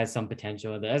has some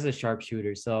potential as a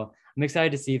sharpshooter. So I'm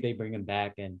excited to see if they bring him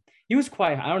back. And he was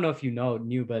quite, I don't know if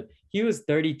knew, but he was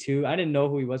 32. I didn't know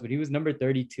who he was, but he was number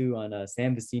 32 on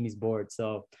Sam Vecini's board.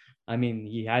 So I mean,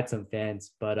 he had some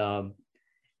fans. But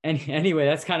anyway,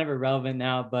 that's kind of irrelevant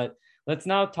now. But let's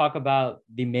now talk about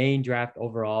the main draft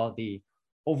overall, the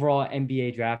overall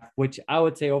NBA draft, which I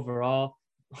would say overall,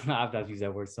 I've not used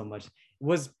that word so much,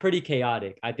 was pretty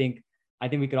chaotic. I think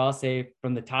we could all say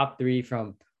from the top 3,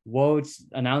 from Woj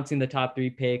announcing the top 3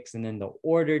 picks and then the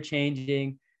order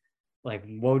changing, like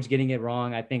Woj getting it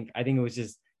wrong. I think it was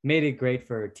just made it great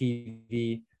for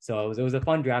TV. So it was a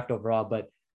fun draft overall. But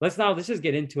let's just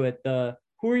get into it.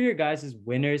 Who are your guys'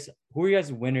 winners? Who are you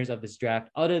guys' winners of this draft,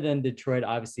 other than Detroit,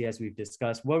 obviously, as we've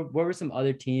discussed? What were some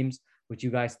other teams which you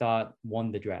guys thought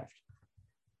won the draft?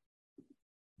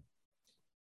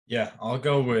 Yeah, I'll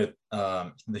go with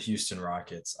the Houston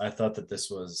Rockets. I thought that this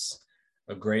was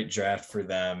a great draft for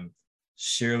them,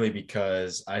 surely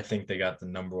because I think they got the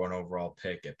number 1 overall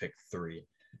pick at pick 3.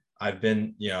 I've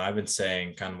been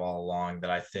saying kind of all along that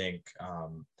I think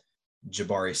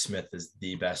Jabari Smith is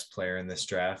the best player in this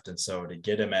draft. And so to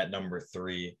get him at number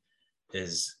 3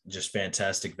 is just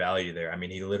fantastic value there. I mean,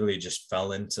 he literally just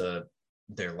fell into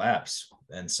their laps.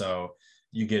 And so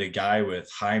you get a guy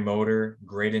with high motor,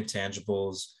 great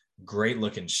intangibles, great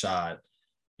looking shot.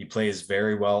 He plays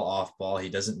very well off ball. He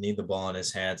doesn't need the ball in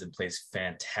his hands and plays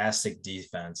fantastic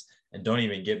defense. And don't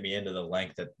even get me into the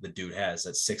length that the dude has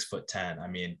at 6'10". I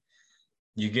mean,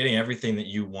 you're getting everything that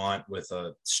you want with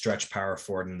a stretch power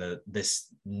forward in this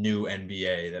new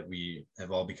NBA that we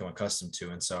have all become accustomed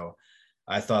to. And so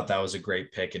I thought that was a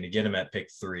great pick. And to get him at pick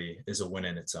 3 is a win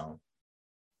in its own.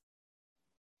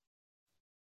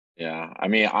 Yeah, I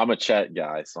mean, I'm a Chet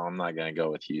guy, so I'm not gonna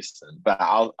go with Houston, but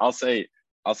I'll say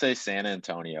San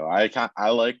Antonio. I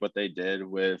like what they did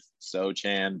with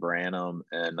Sochan, Branham,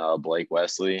 and Blake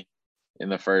Wesley in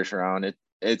the first round.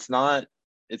 It's not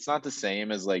the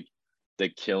same as like the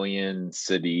Killian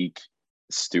Sadiq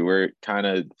Stewart kind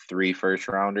of three first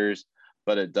rounders,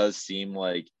 but it does seem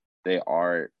like they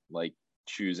are like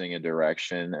choosing a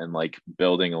direction and like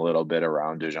building a little bit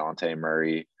around DeJounte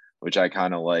Murray, which I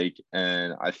kind of like.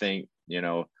 And I think,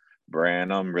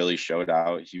 Branham really showed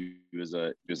out. He was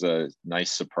a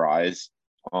nice surprise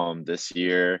this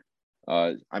year.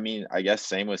 I mean, I guess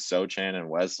same with Sochan and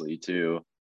Wesley too.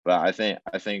 But I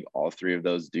think all three of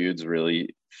those dudes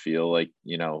really feel like,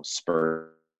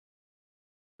 Spurs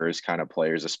kind of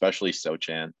players, especially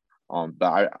Sochan.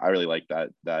 But I really like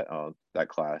that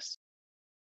class.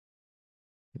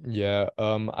 Yeah,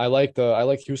 I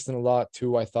like Houston a lot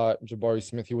too. I thought Jabari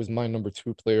Smith, he was my number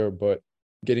 2 player, but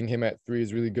getting him at 3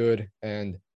 is really good.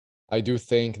 And I do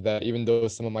think that even though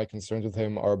some of my concerns with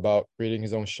him are about creating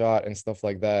his own shot and stuff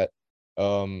like that,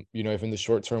 if in the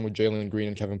short term with Jalen Green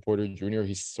and Kevin Porter Jr.,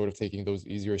 he's sort of taking those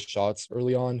easier shots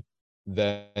early on,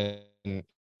 then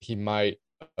he might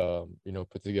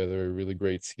put together a really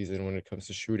great season when it comes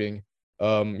to shooting.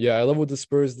 Yeah, I love what the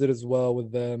Spurs did as well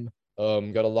with them.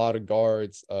 Got a lot of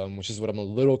guards, which is what I'm a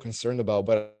little concerned about.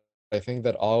 But I think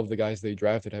that all of the guys they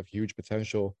drafted have huge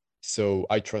potential. So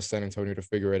I trust San Antonio to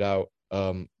figure it out.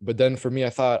 But then for me,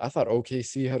 I thought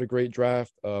OKC had a great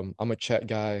draft. I'm a Chet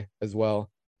guy as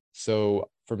well. So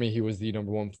for me, he was the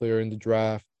number 1 player in the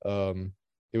draft.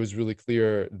 It was really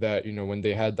clear that, when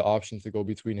they had the option to go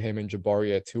between him and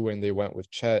Jabari at 2 and they went with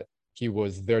Chet, he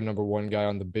was their number 1 guy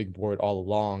on the big board all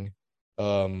along.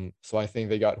 So I think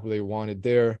they got who they wanted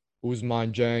there.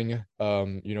 Ousmane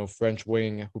Dieng, French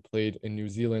wing who played in New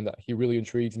Zealand. He really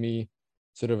intrigues me,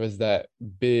 sort of as that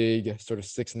big, sort of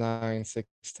 6'9",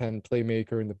 6'10"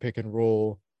 playmaker in the pick and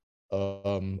roll,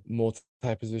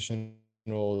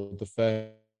 multi-positional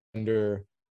defender.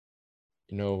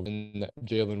 And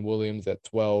Jalen Williams at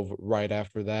 12 right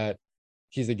after that.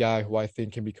 He's a guy who I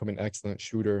think can become an excellent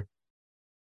shooter.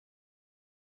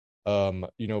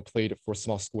 Played for a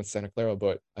small school in Santa Clara,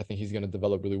 but I think he's going to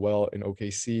develop really well in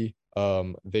OKC.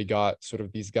 They got sort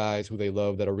of these guys who they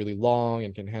love that are really long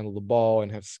and can handle the ball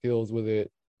and have skills with it,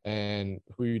 and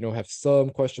who, have some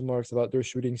question marks about their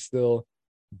shooting still.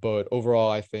 But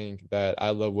overall, I think that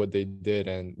I love what they did,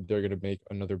 and they're going to make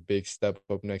another big step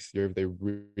up next year if they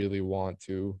really want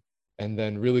to. And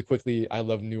then really quickly, I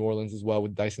love New Orleans as well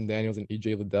with Dyson Daniels and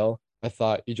EJ Liddell. I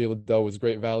thought EJ Liddell was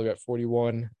great value at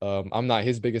 41. I'm not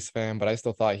his biggest fan, but I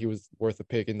still thought he was worth a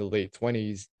pick in the late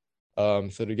 20s.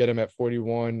 So to get him at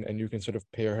 41, and you can sort of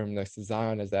pair him next to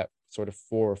Zion as that sort of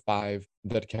 4 or 5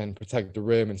 that can protect the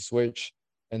rim and switch,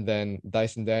 and then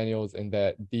Dyson Daniels in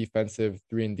that defensive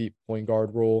 3 and deep point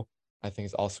guard role, I think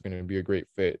is also going to be a great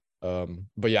fit.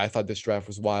 But yeah, I thought this draft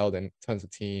was wild, and tons of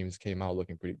teams came out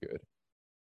looking pretty good.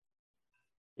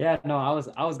 Yeah, no,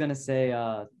 I was gonna say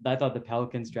I thought the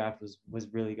Pelicans draft was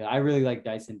really good. I really like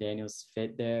Dyson Daniels'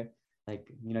 fit there.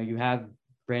 Like, you have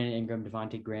Brandon Ingram,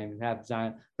 Devontae Graham, you have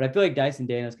Zion, but I feel like Dyson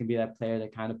Daniels can be that player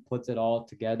that kind of puts it all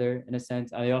together in a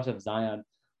sense. And they also have Zion.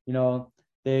 You know,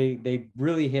 they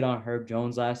really hit on Herb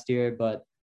Jones last year, but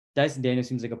Dyson Daniels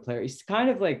seems like a player. He's kind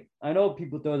of like, I know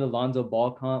people throw the Lonzo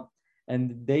Ball comp,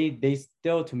 and they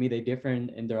still, to me, they differ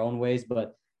in their own ways,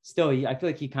 but still, I feel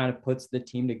like he kind of puts the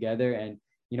team together. And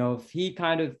if he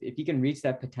can reach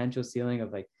that potential ceiling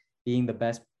of like being the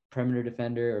best perimeter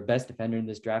defender or best defender in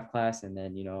this draft class, and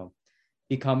then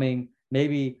becoming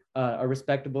maybe a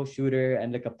respectable shooter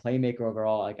and like a playmaker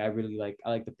overall, like I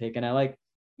like the pick, and I like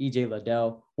EJ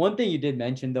Liddell. One thing you did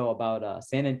mention though about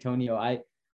San Antonio, I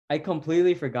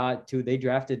completely forgot too. They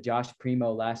drafted Josh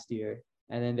Primo last year,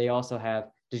 and then they also have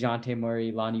DeJounte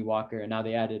Murray, Lonnie Walker, and now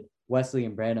they added Wesley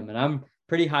and Branham, and I'm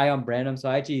pretty high on Branham, so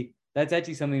that's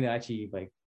actually something that actually like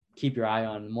keep your eye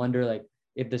on and wonder like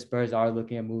if the Spurs are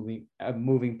looking at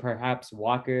moving perhaps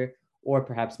Walker or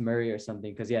perhaps Murray or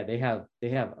something, because yeah, they have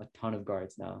a ton of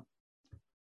guards now.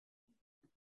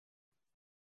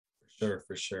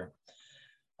 For sure.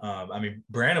 I mean,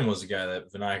 Brandon was a guy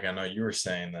that, Vinayak, I know you were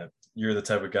saying that you're the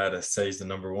type of guy to say he's the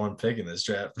number 1 pick in this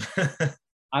draft.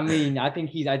 I mean, I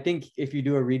think if you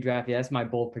do a redraft, yeah, that's my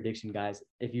bold prediction, guys.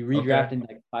 If you redraft in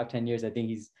like 5-10 years, I think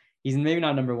he's maybe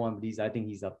not number 1, but I think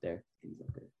he's up there.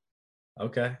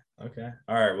 Okay.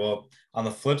 All right. Well, on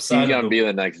the flip side, he's gonna be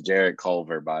the next Jarrett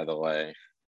Culver, by the way.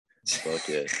 Look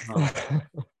it.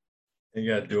 You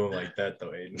gotta do him like that,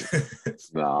 though,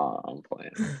 Aiden. Nah, I'm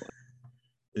playing.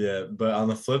 Yeah, but on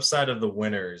the flip side of the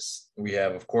winners, we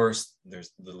have, of course,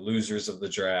 there's the losers of the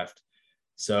draft.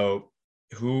 So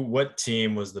what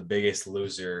team was the biggest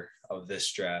loser of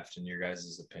this draft in your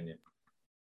guys' opinion?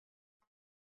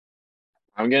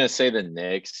 I'm gonna say the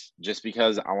Knicks just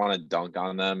because I want to dunk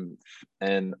on them,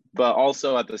 but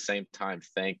also at the same time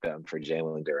thank them for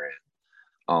Jalen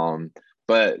Durant.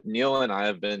 But Neil and I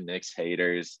have been Knicks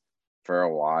haters for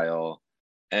a while,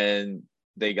 and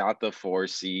they got the 4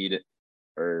 seed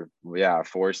in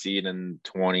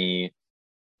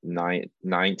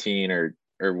 2019 or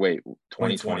wait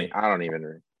 2020. I don't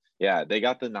even. Yeah, they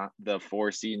got the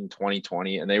 4 seed in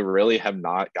 2020, and they really have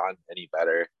not gotten any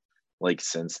better like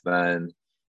since then.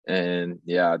 And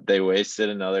yeah, they wasted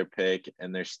another pick,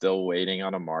 and they're still waiting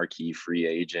on a marquee free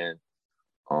agent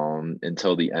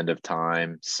until the end of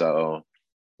time. So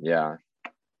yeah,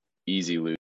 easy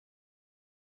lose.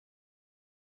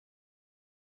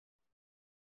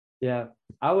 Yeah,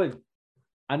 I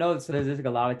know so there's like a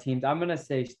lot of teams. I'm gonna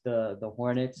say the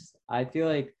Hornets. I feel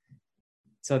like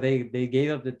so they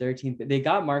gave up the 13th. They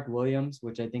got Mark Williams,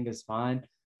 which I think is fine,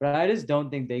 but I just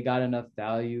don't think they got enough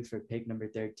value for pick number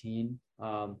 13.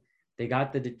 They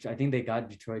got I think they got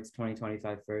Detroit's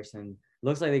 2025 first, and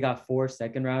looks like they got 4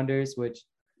 second rounders, which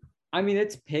I mean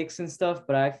it's picks and stuff,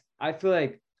 but I feel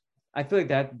like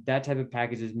that type of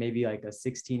package is maybe like a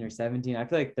 16 or 17. I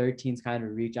feel like 13 is kind of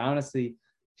a reach. Honestly,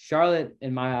 Charlotte,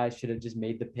 in my eyes, should have just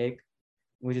made the pick,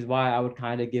 which is why I would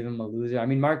kind of give him a loser. I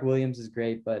mean, Mark Williams is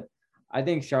great, but I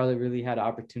think Charlotte really had an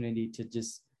opportunity to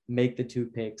just make the 2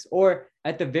 picks, or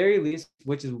at the very least,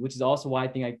 which is also why I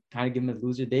think I kind of give him a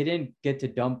loser. They didn't get to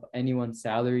dump anyone's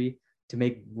salary to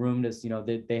make room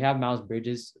to, they have Miles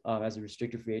Bridges as a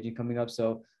restricted free agent coming up.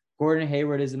 So Gordon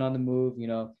Hayward isn't on the move.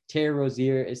 Terry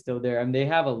Rozier is still there. I mean, they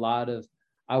have a lot of,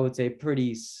 I would say,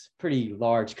 pretty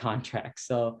large contracts.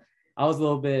 So I was a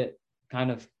little bit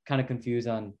kind of confused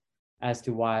as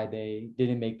to why they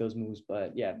didn't make those moves.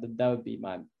 But yeah, that would be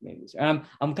my main loser. And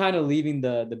I'm kind of leaving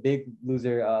the big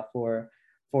loser for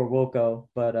Woko,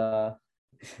 but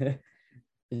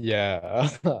Yeah,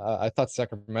 I thought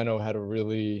Sacramento had a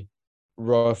really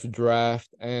rough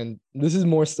draft, and this is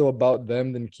more so about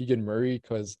them than Keegan Murray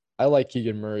because I like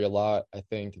Keegan Murray a lot. I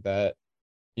think that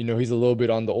he's a little bit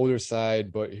on the older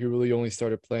side, but he really only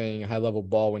started playing high level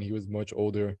ball when he was much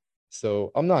older.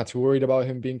 So I'm not too worried about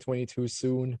him being 22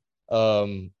 soon.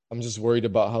 I'm just worried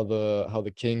about how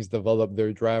the Kings develop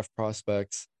their draft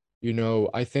prospects.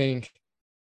 I think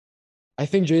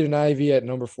Jaden Ivey at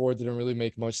number 4 didn't really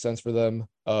make much sense for them.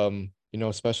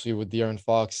 Especially with De'Aaron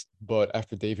Fox, but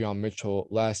after Davion Mitchell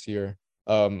last year.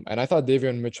 And I thought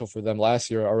Davion Mitchell for them last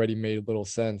year already made little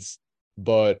sense,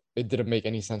 but it didn't make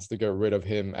any sense to get rid of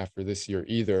him after this year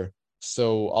either.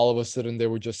 So all of a sudden they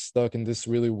were just stuck in this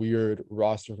really weird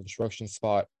roster construction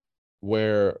spot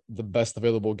where the best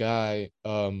available guy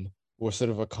was sort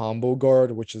of a combo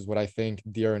guard, which is what I think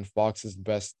De'Aaron Fox's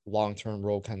best long-term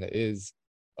role kind of is.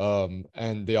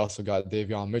 And they also got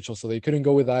Davion Mitchell, so they couldn't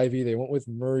go with Ivy. They went with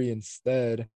Murray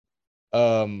instead.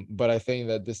 But I think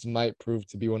that this might prove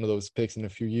to be one of those picks in a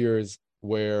few years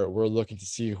where we're looking to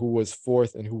see who was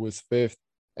 4th and who was 5th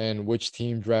and which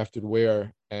team drafted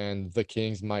where, and the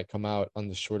Kings might come out on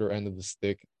the shorter end of the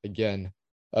stick again.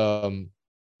 And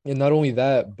not only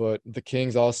that, but the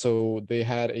Kings also, they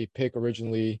had a pick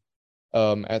originally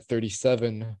at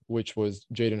 37, which was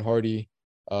Jaden Hardy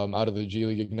out of the G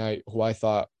League Ignite, who I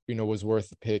thought, was worth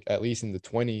the pick, at least in the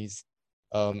 20s.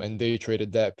 And they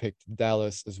traded that pick to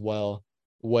Dallas as well.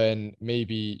 When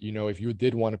maybe, if you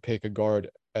did want to pick a guard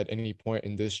at any point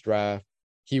in this draft,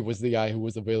 he was the guy who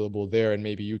was available there, and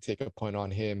maybe you take a punt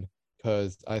on him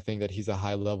because I think that he's a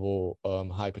high level,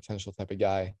 high potential type of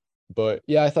guy. But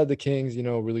yeah, I thought the Kings,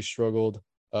 really struggled.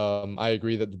 I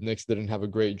agree that the Knicks didn't have a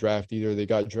great draft either. They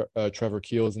got Trevor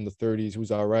Keels in the 30s,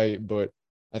 who's all right, but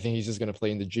I think he's just going to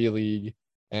play in the G League.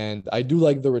 And I do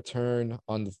like the return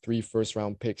on the 3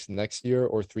 first-round picks next year,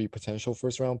 or 3 potential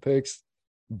first-round picks.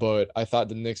 But I thought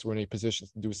the Knicks were in a position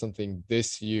to do something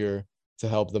this year to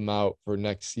help them out for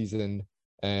next season,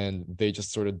 and they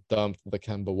just sort of dumped the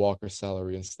Kemba Walker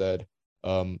salary instead.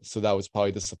 So that was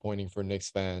probably disappointing for Knicks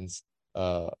fans.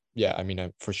 Yeah, I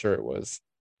mean, for sure it was.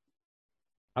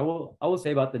 I will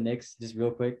say about the Knicks just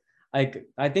real quick. I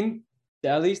think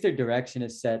that at least their direction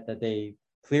is set, that they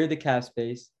cleared the cap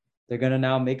space. They're gonna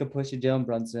now make a push to Jalen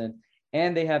Brunson,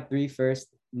 and they have 3 first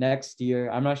next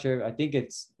year. I'm not sure. I think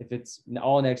if it's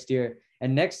all next year.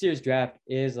 And next year's draft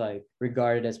is like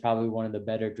regarded as probably one of the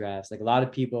better drafts. Like a lot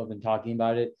of people have been talking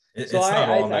about it. It's not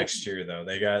all next year though.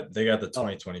 They got the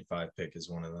 2025 pick as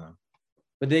one of them.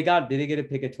 But did they get a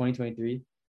pick at 2023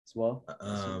 as well?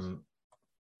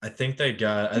 I think they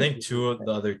got. I think two of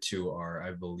the other two are,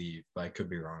 I believe, but I could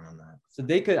be wrong on that. So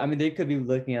they could, I mean, they could be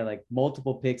looking at like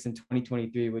multiple picks in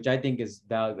 2023, which I think is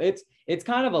valuable. It's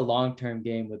kind of a long-term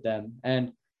game with them.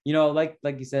 And like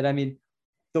you said, I mean,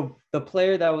 the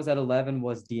player that was at 11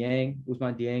 was Ousmane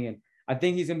Dieng, and I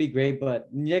think he's gonna be great.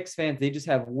 But Knicks fans, they just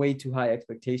have way too high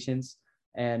expectations,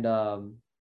 and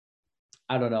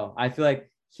I don't know. I feel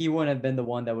like he wouldn't have been the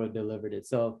one that would have delivered it.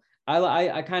 So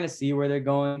I kind of see where they're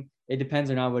going. It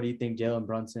depends or not what do you think Jalen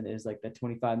Brunson is, like the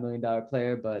 $25 million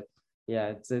player. But yeah,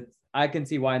 it's I can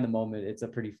see why in the moment it's a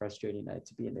pretty frustrating night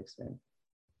to be a Knicks fan.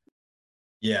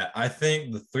 Yeah, I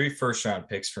think the 3 first-round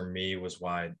picks for me was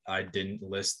why I didn't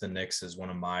list the Knicks as one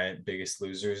of my biggest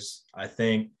losers. I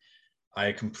think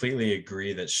I completely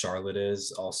agree that Charlotte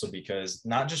is, also because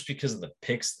not just because of the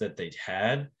picks that they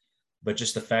had, but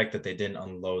just the fact that they didn't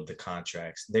unload the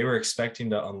contracts. They were expecting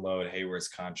to unload Hayward's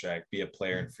contract, be a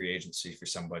player in free agency for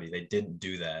somebody. They didn't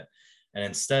do that. And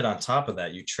instead, on top of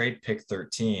that, you trade pick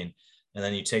 13, and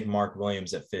then you take Mark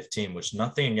Williams at 15, which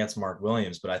nothing against Mark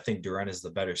Williams, but I think Durant is the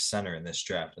better center in this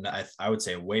draft. And I would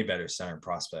say a way better center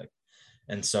prospect.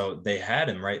 And so they had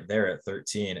him right there at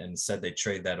 13 and said they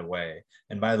trade that away.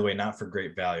 And by the way, not for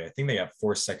great value. I think they got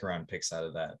 4 second-round picks out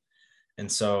of that.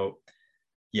 And so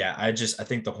yeah, I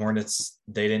think the Hornets,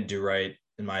 they didn't do right,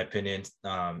 in my opinion.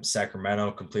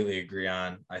 Sacramento, completely agree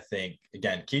on. I think,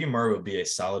 again, Keegan Murray will be a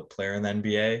solid player in the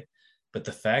NBA, but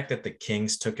the fact that the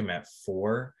Kings took him at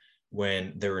 4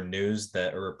 when there were news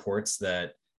that or reports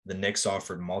that the Knicks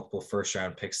offered multiple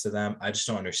first-round picks to them, I just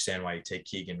don't understand why you take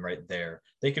Keegan right there.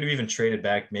 They could have even traded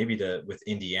back maybe with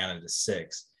Indiana to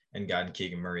 6 and gotten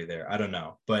Keegan Murray there. I don't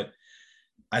know. But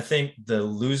I think the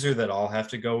loser that I'll have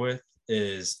to go with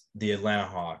is the Atlanta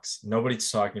Hawks.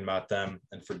 Nobody's talking about them,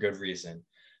 and for good reason,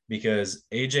 because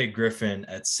AJ Griffin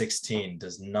at 16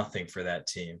 does nothing for that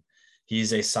team.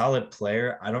 He's a solid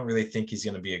player. I don't really think he's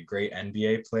going to be a great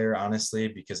NBA player, honestly,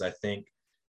 because I think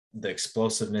the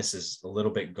explosiveness is a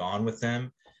little bit gone with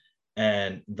him.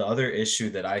 And the other issue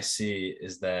that I see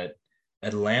is that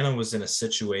Atlanta was in a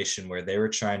situation where they were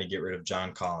trying to get rid of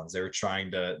John Collins. They were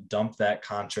trying to dump that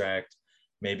contract,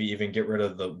 maybe even get rid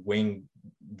of the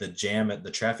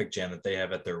traffic jam that they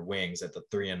have at their wings at the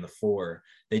 3 and the 4.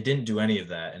 They didn't do any of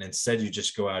that. And instead you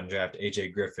just go out and draft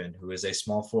AJ Griffin, who is a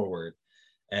small forward.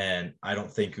 And I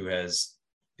don't think who has,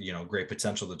 great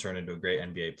potential to turn into a great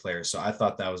NBA player. So I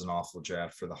thought that was an awful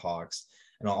draft for the Hawks.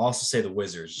 And I'll also say the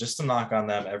Wizards, just to knock on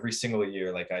them every single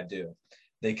year like I do.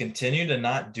 They continue to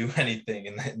not do anything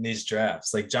in these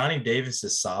drafts. Like Johnny Davis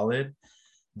is solid,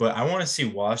 but I want to see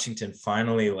Washington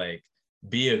finally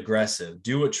be aggressive,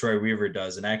 do what Troy Weaver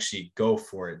does and actually go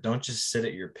for it. Don't just sit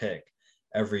at your pick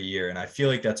every year. And I feel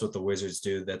like that's what the Wizards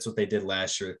do. That's what they did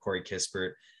last year with Corey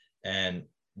Kispert. And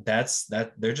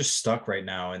they're just stuck right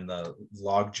now in the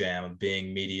logjam of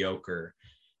being mediocre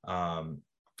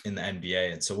in the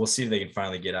NBA. And so we'll see if they can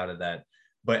finally get out of that.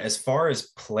 But as far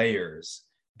as players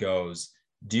goes,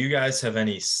 do you guys have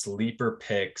any sleeper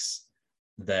picks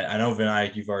that I know,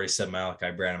 Vinay, you've already said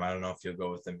Malachi Branham. I don't know if you'll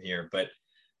go with them here, but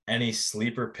any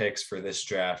sleeper picks for this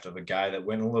draft of a guy that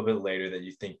went a little bit later that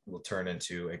you think will turn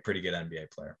into a pretty good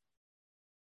NBA player?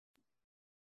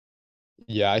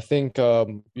 Yeah, I think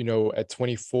at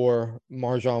 24,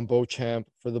 Marjon Beauchamp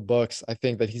for the Bucks. I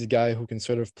think that he's a guy who can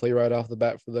sort of play right off the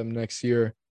bat for them next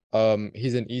year.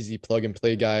 He's an easy plug and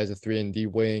play guy as a 3-and-D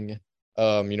wing.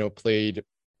 Played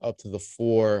up to the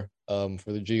 4 for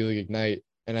the G League Ignite.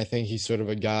 And I think he's sort of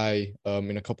a guy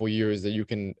in a couple years that you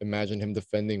can imagine him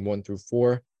defending 1 through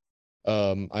 4.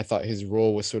 I thought his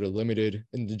role was sort of limited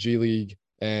in the G League,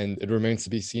 and it remains to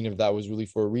be seen if that was really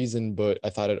for a reason. But I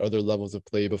thought at other levels of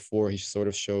play before, he sort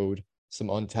of showed some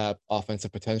untapped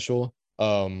offensive potential,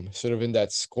 sort of in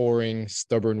that scoring,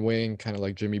 stubborn wing, kind of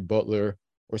like Jimmy Butler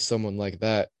or someone like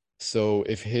that. So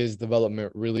if his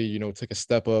development really, took a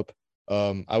step up,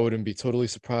 I wouldn't be totally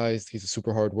surprised. He's a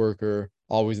super hard worker,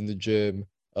 always in the gym,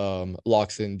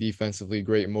 locks in defensively,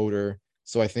 great motor.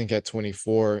 So I think at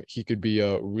 24, he could be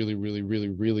a really, really, really,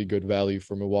 really good value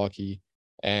for Milwaukee.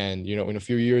 And, in a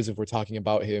few years, if we're talking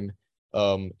about him,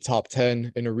 top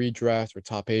 10 in a redraft or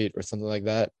top 8 or something like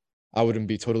that, I wouldn't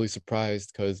be totally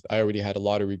surprised because I already had a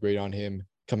lottery grade on him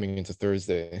coming into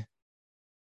Thursday.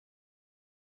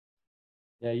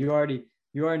 Yeah, you already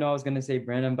know I was gonna say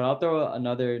Brandon, but I'll throw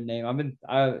another name.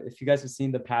 If you guys have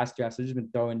seen the past drafts, I've just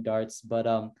been throwing darts. But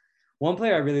one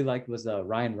player I really liked was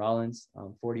Ryan Rollins,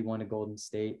 41 at Golden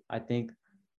State. I think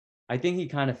he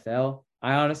kind of fell.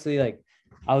 I honestly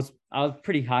I was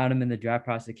pretty high on him in the draft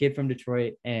process. A kid from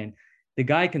Detroit, and the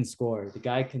guy can score.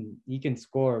 He can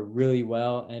score really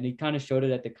well, and he kind of showed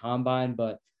it at the combine.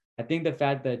 But I think the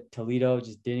fact that Toledo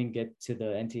just didn't get to the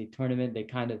NCAA tournament,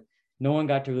 no one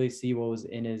got to really see what was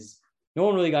in no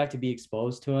one really got to be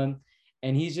exposed to him.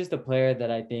 And he's just a player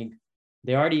that I think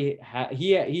they already had.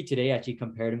 He today actually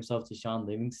compared himself to Sean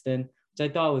Livingston, which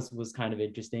I thought was kind of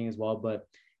interesting as well. But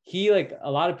he, like,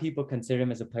 a lot of people consider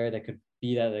him as a player that could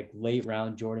be that like late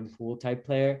round Jordan Poole type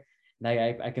player. And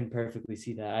I can perfectly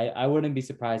see that. I wouldn't be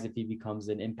surprised if he becomes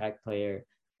an impact player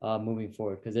moving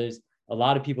forward, because there's a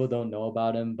lot of people don't know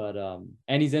about him, but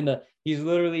and he's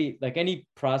literally like any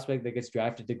prospect that gets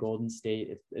drafted to Golden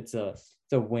State. It's a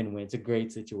win-win. It's a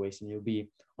great situation. You'll be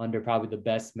under probably the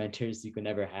best mentors you can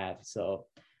ever have. So,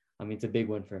 I mean, it's a big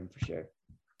win for him for sure.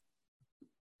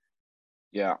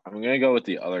 Yeah, I'm going to go with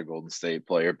the other Golden State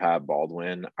player, Pat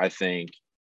Baldwin. I think,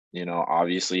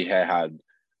 obviously he had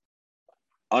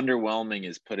underwhelming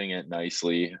is putting it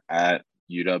nicely at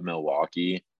UW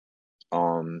Milwaukee.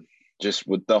 Just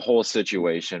with the whole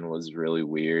situation was really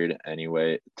weird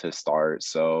anyway to start.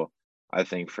 So I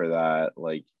think for that,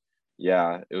 like,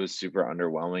 yeah, it was super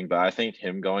underwhelming. But I think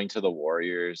him going to the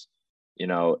Warriors,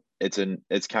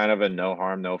 it's kind of a no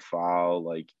harm, no foul.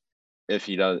 Like, if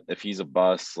he's a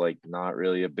bust, like, not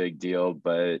really a big deal.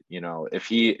 But if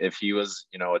he was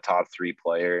a top 3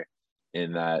 player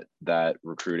in that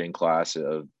recruiting class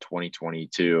of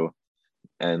 2022,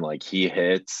 and like he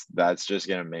hits, that's just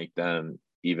gonna make them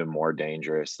even more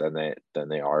dangerous than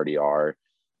they already are.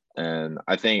 And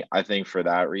I think for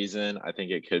that reason, I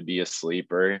think it could be a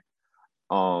sleeper.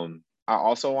 I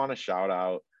also want to shout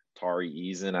out Tari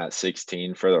Eason at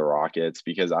 16 for the Rockets,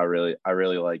 because I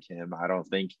really like him. I don't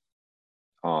think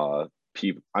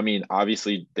people, I mean,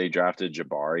 obviously they drafted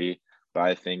Jabari, but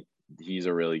I think he's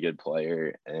a really good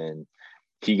player, and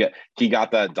he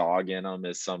got that dog in him,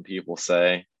 as some people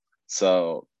say.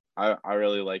 So I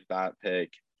really like that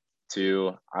pick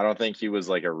too. I don't think he was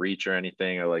like a reach or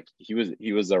anything, or like he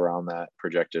was around that,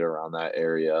 projected around that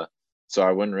area. So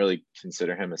I wouldn't really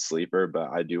consider him a sleeper, but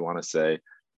I do want to say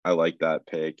I like that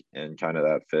pick and kind of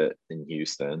that fit in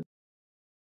Houston.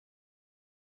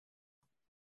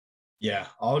 Yeah,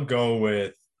 I'll go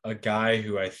with a guy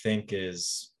who I think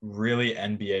is really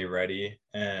NBA ready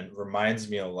and reminds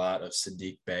me a lot of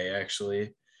Saddiq Bey,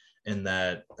 actually, in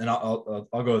that. And I'll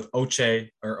go with Ochai.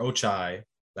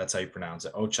 That's how you pronounce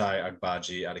it. Ochai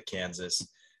Agbaji out of Kansas.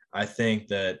 I think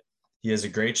that he has a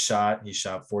great shot. He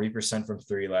shot 40% from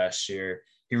 3 last year.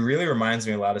 He really reminds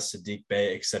me a lot of Saddiq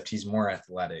Bey, except he's more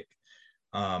athletic.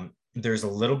 There's a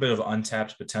little bit of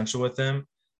untapped potential with him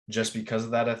just because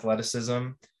of that athleticism.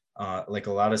 Like,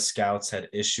 a lot of scouts had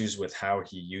issues with how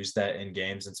he used that in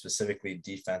games, and specifically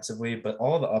defensively, but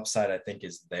all the upside I think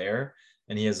is there,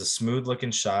 and he has a smooth looking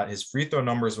shot. His free throw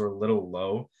numbers were a little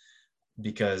low,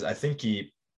 because I think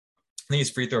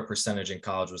his free throw percentage in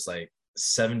college was like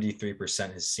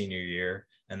 73% his senior year,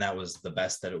 and that was the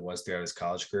best that it was throughout his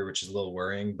college career, which is a little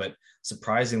worrying. But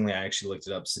surprisingly, I actually looked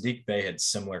it up. Saddiq Bey had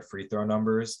similar free throw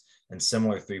numbers and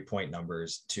similar 3-point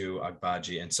numbers to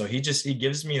Agbaji. And so he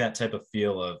gives me that type of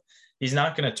feel of, he's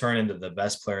not going to turn into the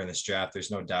best player in this draft. There's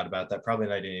no doubt about that. Probably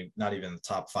not even the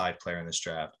top 5 player in this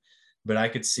draft. But I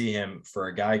could see him, for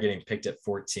a guy getting picked at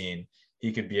 14,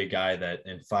 he could be a guy that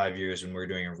in 5 years, when we're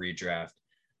doing a redraft,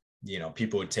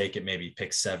 people would take it, maybe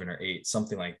pick 7 or 8,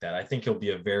 something like that. I think he'll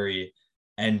be a very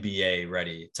NBA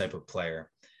ready type of player.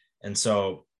 And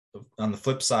so on the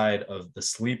flip side of the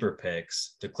sleeper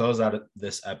picks, to close out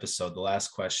this episode, the last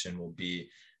question will be,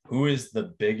 who is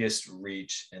the biggest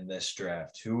reach in this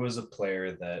draft? Who was a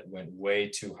player that went way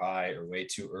too high or way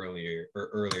too earlier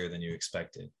than you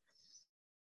expected?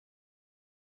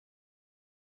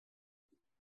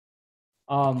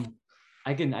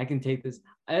 I can take this.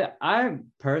 I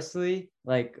personally,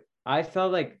 like, I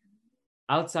felt like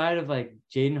outside of like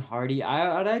Jaden Hardy,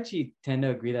 I'd actually tend to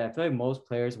agree that I feel like most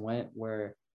players went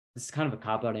where, this is kind of a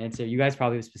cop-out answer. You guys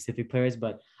probably have specific players,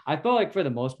 but I felt like for the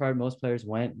most part, most players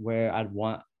went where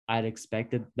I'd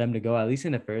expected them to go, at least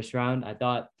in the first round. I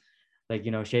thought, like,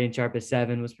 Shaedon Sharpe at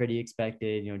 7 was pretty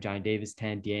expected. Johnny Davis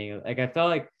 10, Dieng. Like, I felt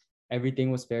like everything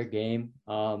was fair game.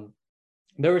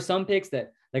 There were some picks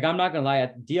that, like, I'm not gonna lie,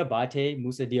 at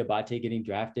Moussa Diabate getting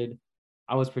drafted,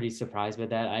 I was pretty surprised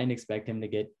with that. I didn't expect him to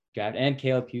get drafted. And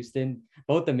Caleb Houston,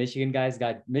 both the Michigan guys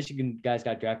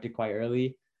got drafted quite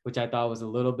early, which I thought was a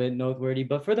little bit noteworthy.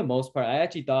 But for the most part, I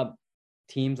actually thought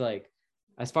teams, like,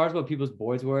 as far as what people's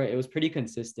boards were, it was pretty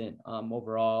consistent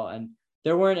overall. And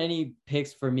there weren't any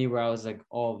picks for me where I was like,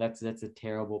 oh, that's a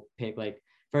terrible pick. Like,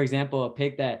 for example, a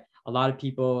pick that a lot of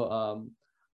people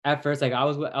at first, like, I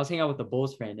was hanging out with the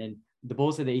Bulls friend, and the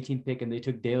Bulls had the 18th pick and they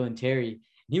took Dalen Terry. And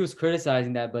he was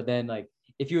criticizing that, but then, like,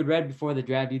 if you had read before the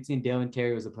draft, you'd seen Dalen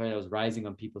Terry was a player that was rising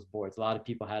on people's boards. A lot of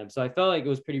people had him. So I felt like it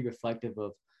was pretty reflective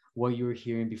of what you were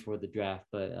hearing before the draft.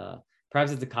 But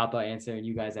perhaps it's a cop-out answer, and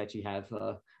you guys actually have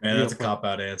Man, that's a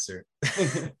cop-out answer.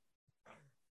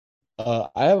 I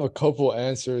have a couple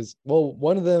answers. Well,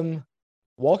 one of them,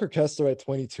 Walker Kessler at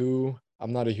 22.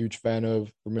 I'm not a huge fan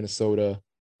of for Minnesota.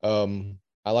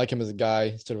 I like him as a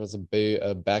guy, sort of as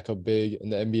a backup big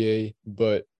in the NBA,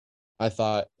 but I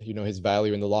thought, his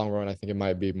value in the long run, I think it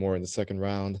might be more in the second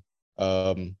round.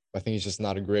 I think he's just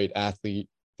not a great athlete.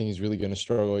 I think he's really going to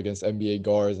struggle against NBA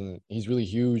guards, and he's really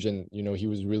huge. And, he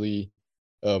was really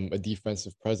a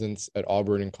defensive presence at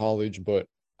Auburn in college, but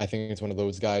I think it's one of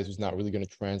those guys who's not really going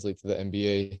to translate to the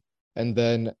NBA. And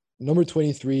then number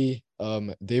 23,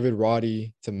 David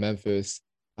Roddy to Memphis,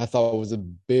 I thought was a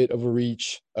bit of a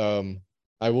reach.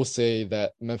 I will say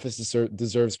that Memphis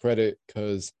deserves credit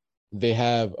because they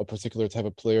have a particular type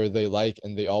of player they like,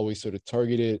 and they always sort of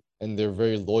target it, and they're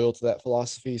very loyal to that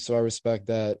philosophy. So I respect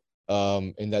that.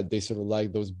 In that they sort of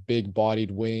like those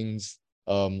big-bodied wings,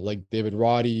 like David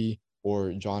Roddy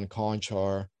or John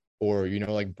Conchar, or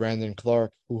like Brandon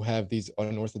Clark, who have these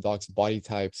unorthodox body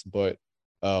types, but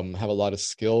have a lot of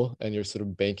skill, and you're sort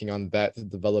of banking on that to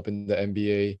develop in the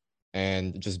NBA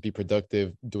and just be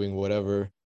productive doing whatever.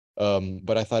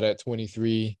 But I thought at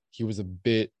 23 he was a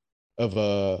bit of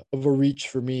a reach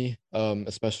for me,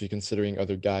 especially considering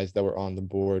other guys that were on the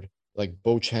board, like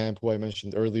Beauchamp, who I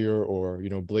mentioned earlier, or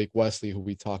Blake Wesley, who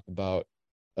we talked about,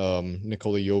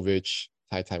 Nikola Jovic,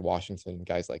 Ty Washington,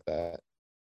 guys like that.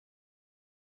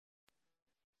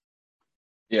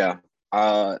 Yeah.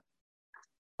 I'm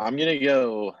gonna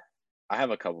go. I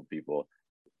have a couple people.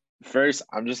 First,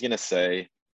 I'm just gonna say,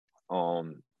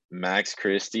 Max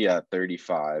Christie at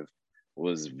 35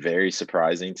 was very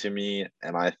surprising to me,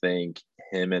 and I think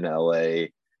him in LA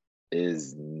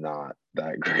is not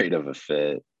that great of a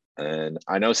fit. And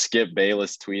I know Skip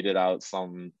Bayless tweeted out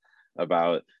something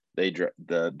about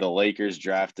the Lakers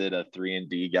drafted a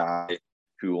 3-and-D guy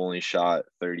who only shot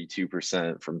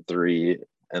 32% from three,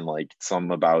 and like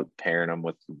something about pairing him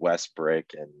with Westbrook,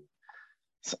 and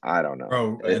I don't know.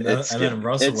 Bro, and then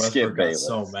Russell Westbrook got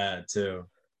so mad too.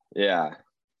 Yeah.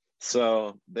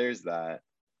 So there's that.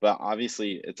 But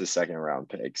obviously it's a second round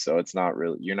pick. So it's not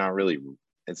really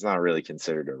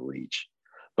considered a reach.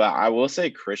 But I will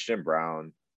say Christian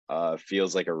Braun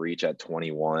feels like a reach at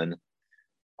 21.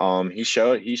 He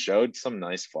showed some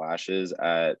nice flashes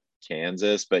at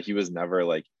Kansas, but he was never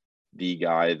like the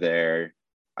guy there.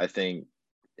 I think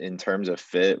in terms of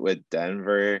fit with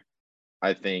Denver,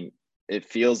 I think it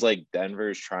feels like Denver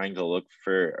is trying to look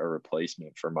for a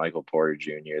replacement for Michael Porter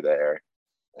Jr. there.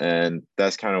 And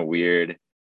that's kind of weird.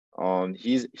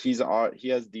 He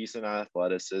has decent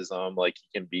athleticism, like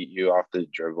he can beat you off the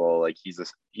dribble, like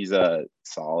he's a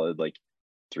solid like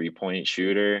 3-point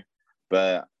shooter,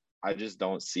 but I just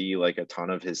don't see like a ton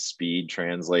of his speed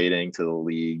translating to the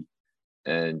league.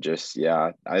 And just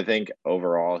I think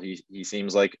overall he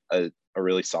seems like a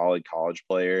really solid college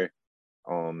player.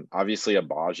 Obviously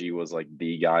Agbaji was like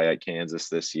the guy at Kansas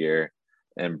this year,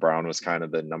 and Brown was kind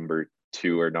of the number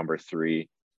 2 or number 3.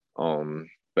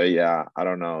 But I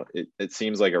don't know. It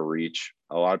seems like a reach.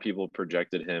 A lot of people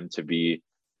projected him to be,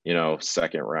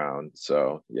 second round.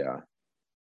 So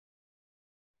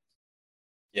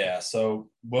Yeah, so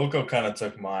Wilco kind of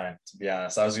took mine, to be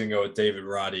honest. I was going to go with David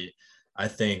Roddy. I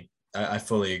think I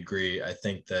fully agree. I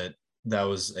think that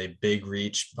was a big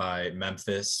reach by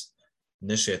Memphis.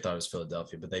 Initially, I thought it was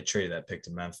Philadelphia, but they traded that pick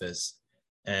to Memphis.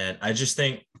 And I just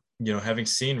think, having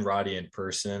seen Roddy in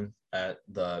person at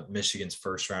the Michigan's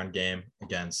first round game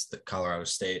against the Colorado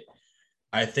State,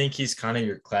 I think he's kind of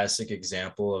your classic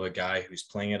example of a guy who's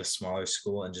playing at a smaller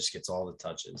school and just gets all the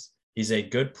touches. He's a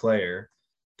good player.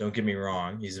 Don't get me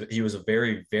wrong. He was a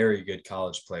very, very good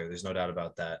college player. There's no doubt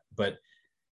about that. But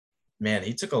man,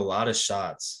 he took a lot of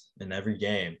shots in every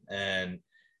game, and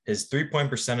his 3-point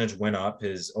percentage went up.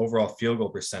 His overall field goal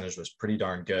percentage was pretty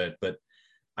darn good, but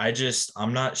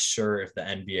I'm not sure if the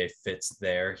NBA fits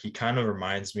there. He kind of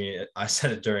reminds me, I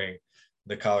said it during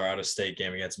the Colorado State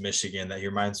game against Michigan, that he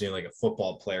reminds me of like a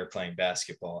football player playing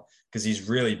basketball, because he's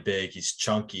really big, he's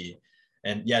chunky,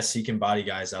 and yes, he can body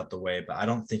guys out the way, but I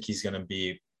don't think he's going to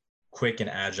be quick and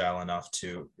agile enough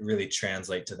to really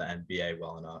translate to the NBA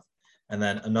well enough. And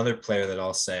then another player that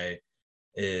I'll say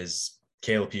is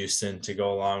Caleb Houston, to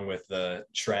go along with the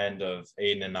trend of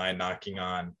Aiden and I knocking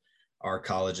on our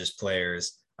college's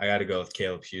players. I got to go with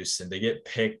Caleb Houston. They get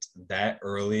picked that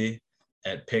early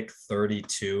at pick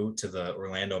 32 to the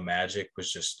Orlando Magic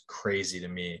was just crazy to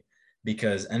me,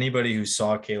 because anybody who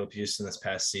saw Caleb Houston this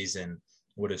past season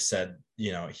would have said,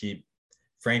 he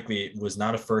frankly was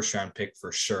not a first round pick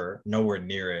for sure, nowhere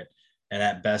near it. And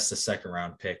at best, a second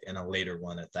round pick and a later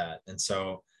one at that. And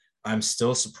so I'm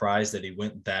still surprised that he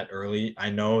went that early.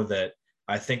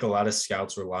 I think a lot of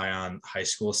scouts rely on high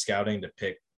school scouting to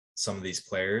pick some of these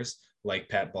players, like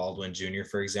Pat Baldwin Jr.,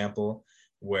 for example,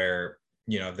 where,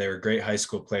 they were great high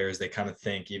school players. They kind of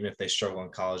think, even if they struggle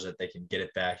in college, that they can get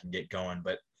it back and get going.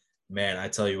 But man, I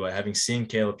tell you what, having seen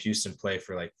Caleb Houston play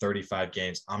for like 35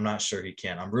 games, I'm not sure he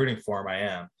can. I'm rooting for him. I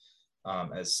am.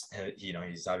 As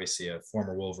he's obviously a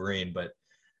former Wolverine, but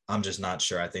I'm just not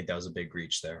sure. I think that was a big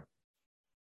reach there.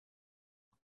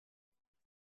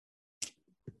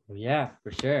 Yeah,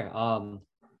 for sure.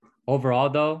 Overall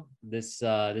though, this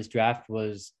draft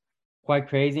was quite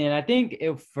crazy, and I think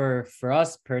for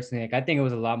us personally, like I think it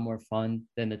was a lot more fun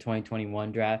than the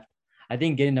 2021 draft. I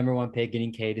think getting number 1 pick,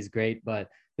 getting Cade is great, but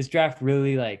this draft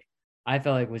really, like, I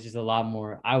felt like was just a lot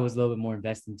more. I was a little bit more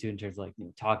invested into in terms of, like,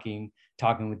 talking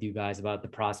with you guys about the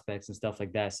prospects and stuff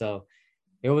like that. So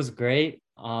it was great.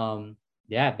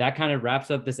 Yeah, that kind of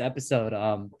wraps up this episode.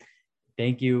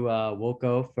 Thank you,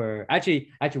 Wilco, for actually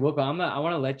Wilco. I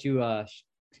want to let you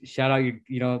shout out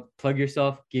your, plug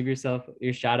yourself, give yourself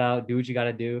your shout out, do what you got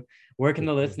to do. Where can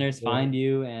the listeners find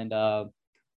you? And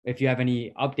if you have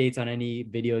any updates on any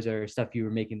videos or stuff you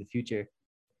were making in the future.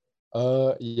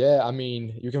 Yeah, I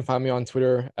mean, you can find me on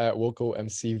Twitter at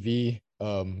WilcoMCV.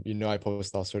 I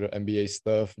post all sort of NBA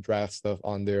stuff, draft stuff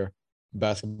on there,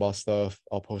 basketball stuff.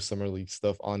 I'll post summer league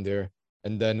stuff on there.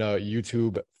 And then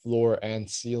YouTube, Floor and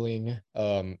Ceiling.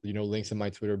 Links in my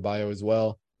Twitter bio as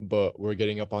well. But we're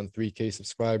getting up on 3K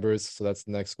subscribers, so that's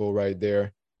the next goal right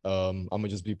there. I'm gonna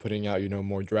just be putting out,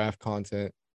 more draft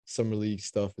content, summer league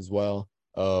stuff as well.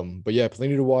 But yeah,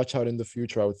 plenty to watch out in the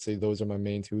future. I would say those are my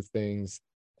main 2 things.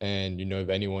 And, if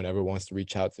anyone ever wants to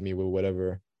reach out to me with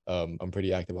whatever, I'm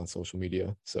pretty active on social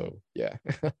media. So, yeah.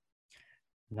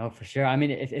 No, for sure. I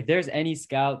mean, if there's any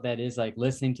scout that is like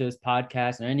listening to this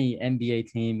podcast or any NBA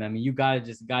team, I mean, you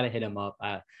gotta hit them up.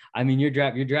 I mean, your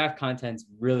draft content's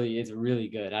really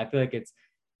good. I feel like it's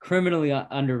criminally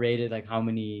underrated. Like how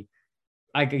many,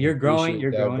 like you're growing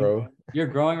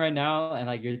right now, and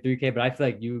like you're 3K, but I feel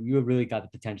like you really got the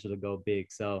potential to go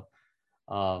big. So,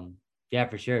 yeah,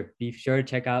 for sure. Be sure to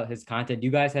check out his content. Do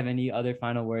you guys have any other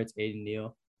final words, Aiden,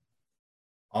 Neil?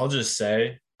 I'll just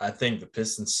say, I think the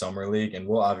Pistons Summer League, and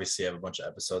we'll obviously have a bunch of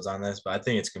episodes on this, but I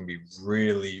think it's going to be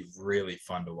really, really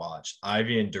fun to watch.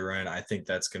 Ivy and Duren, I think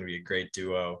that's going to be a great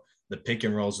duo. The pick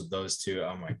and rolls with those two,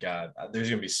 oh my God. There's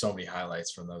going to be so many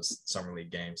highlights from those Summer League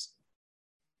games.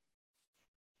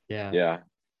 Yeah. Yeah.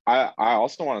 I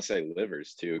also want to say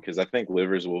Livers too, because I think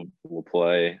Livers will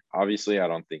play. Obviously, I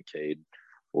don't think Cade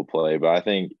will play, but I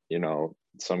think,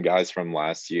 some guys from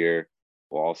last year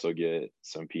will also get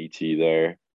some PT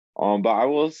there. But I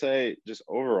will say, just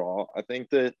overall, I think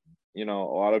that, a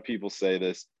lot of people say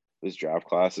this draft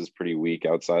class is pretty weak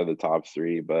outside of the top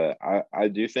 3, but I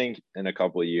do think in a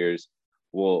couple of years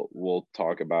we'll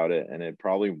talk about it, and it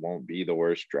probably won't be the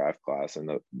worst draft class in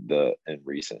in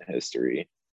recent history,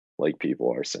 like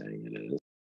people are saying it is.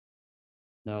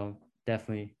 No,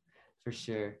 definitely, for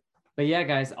sure. But yeah,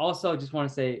 guys, also just want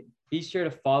to say, be sure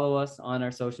to follow us on our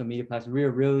social media platforms. We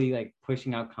are really like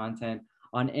pushing out content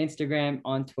on Instagram,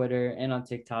 on Twitter, and on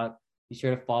TikTok. Be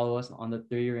sure to follow us on the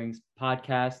 3 Rings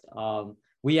podcast.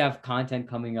 We have content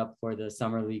coming up for the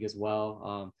Summer League as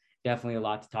well. Definitely a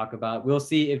lot to talk about. We'll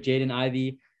see if Jaden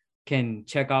Ivey can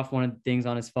check off one of the things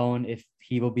on his phone. If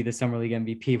he will be the Summer League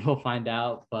MVP, we'll find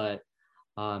out. But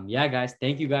yeah, guys,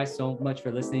 thank you guys so much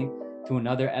for listening to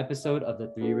another episode of the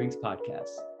 3 Rings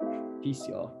podcast. Peace,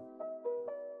 y'all.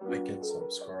 Like and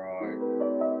subscribe.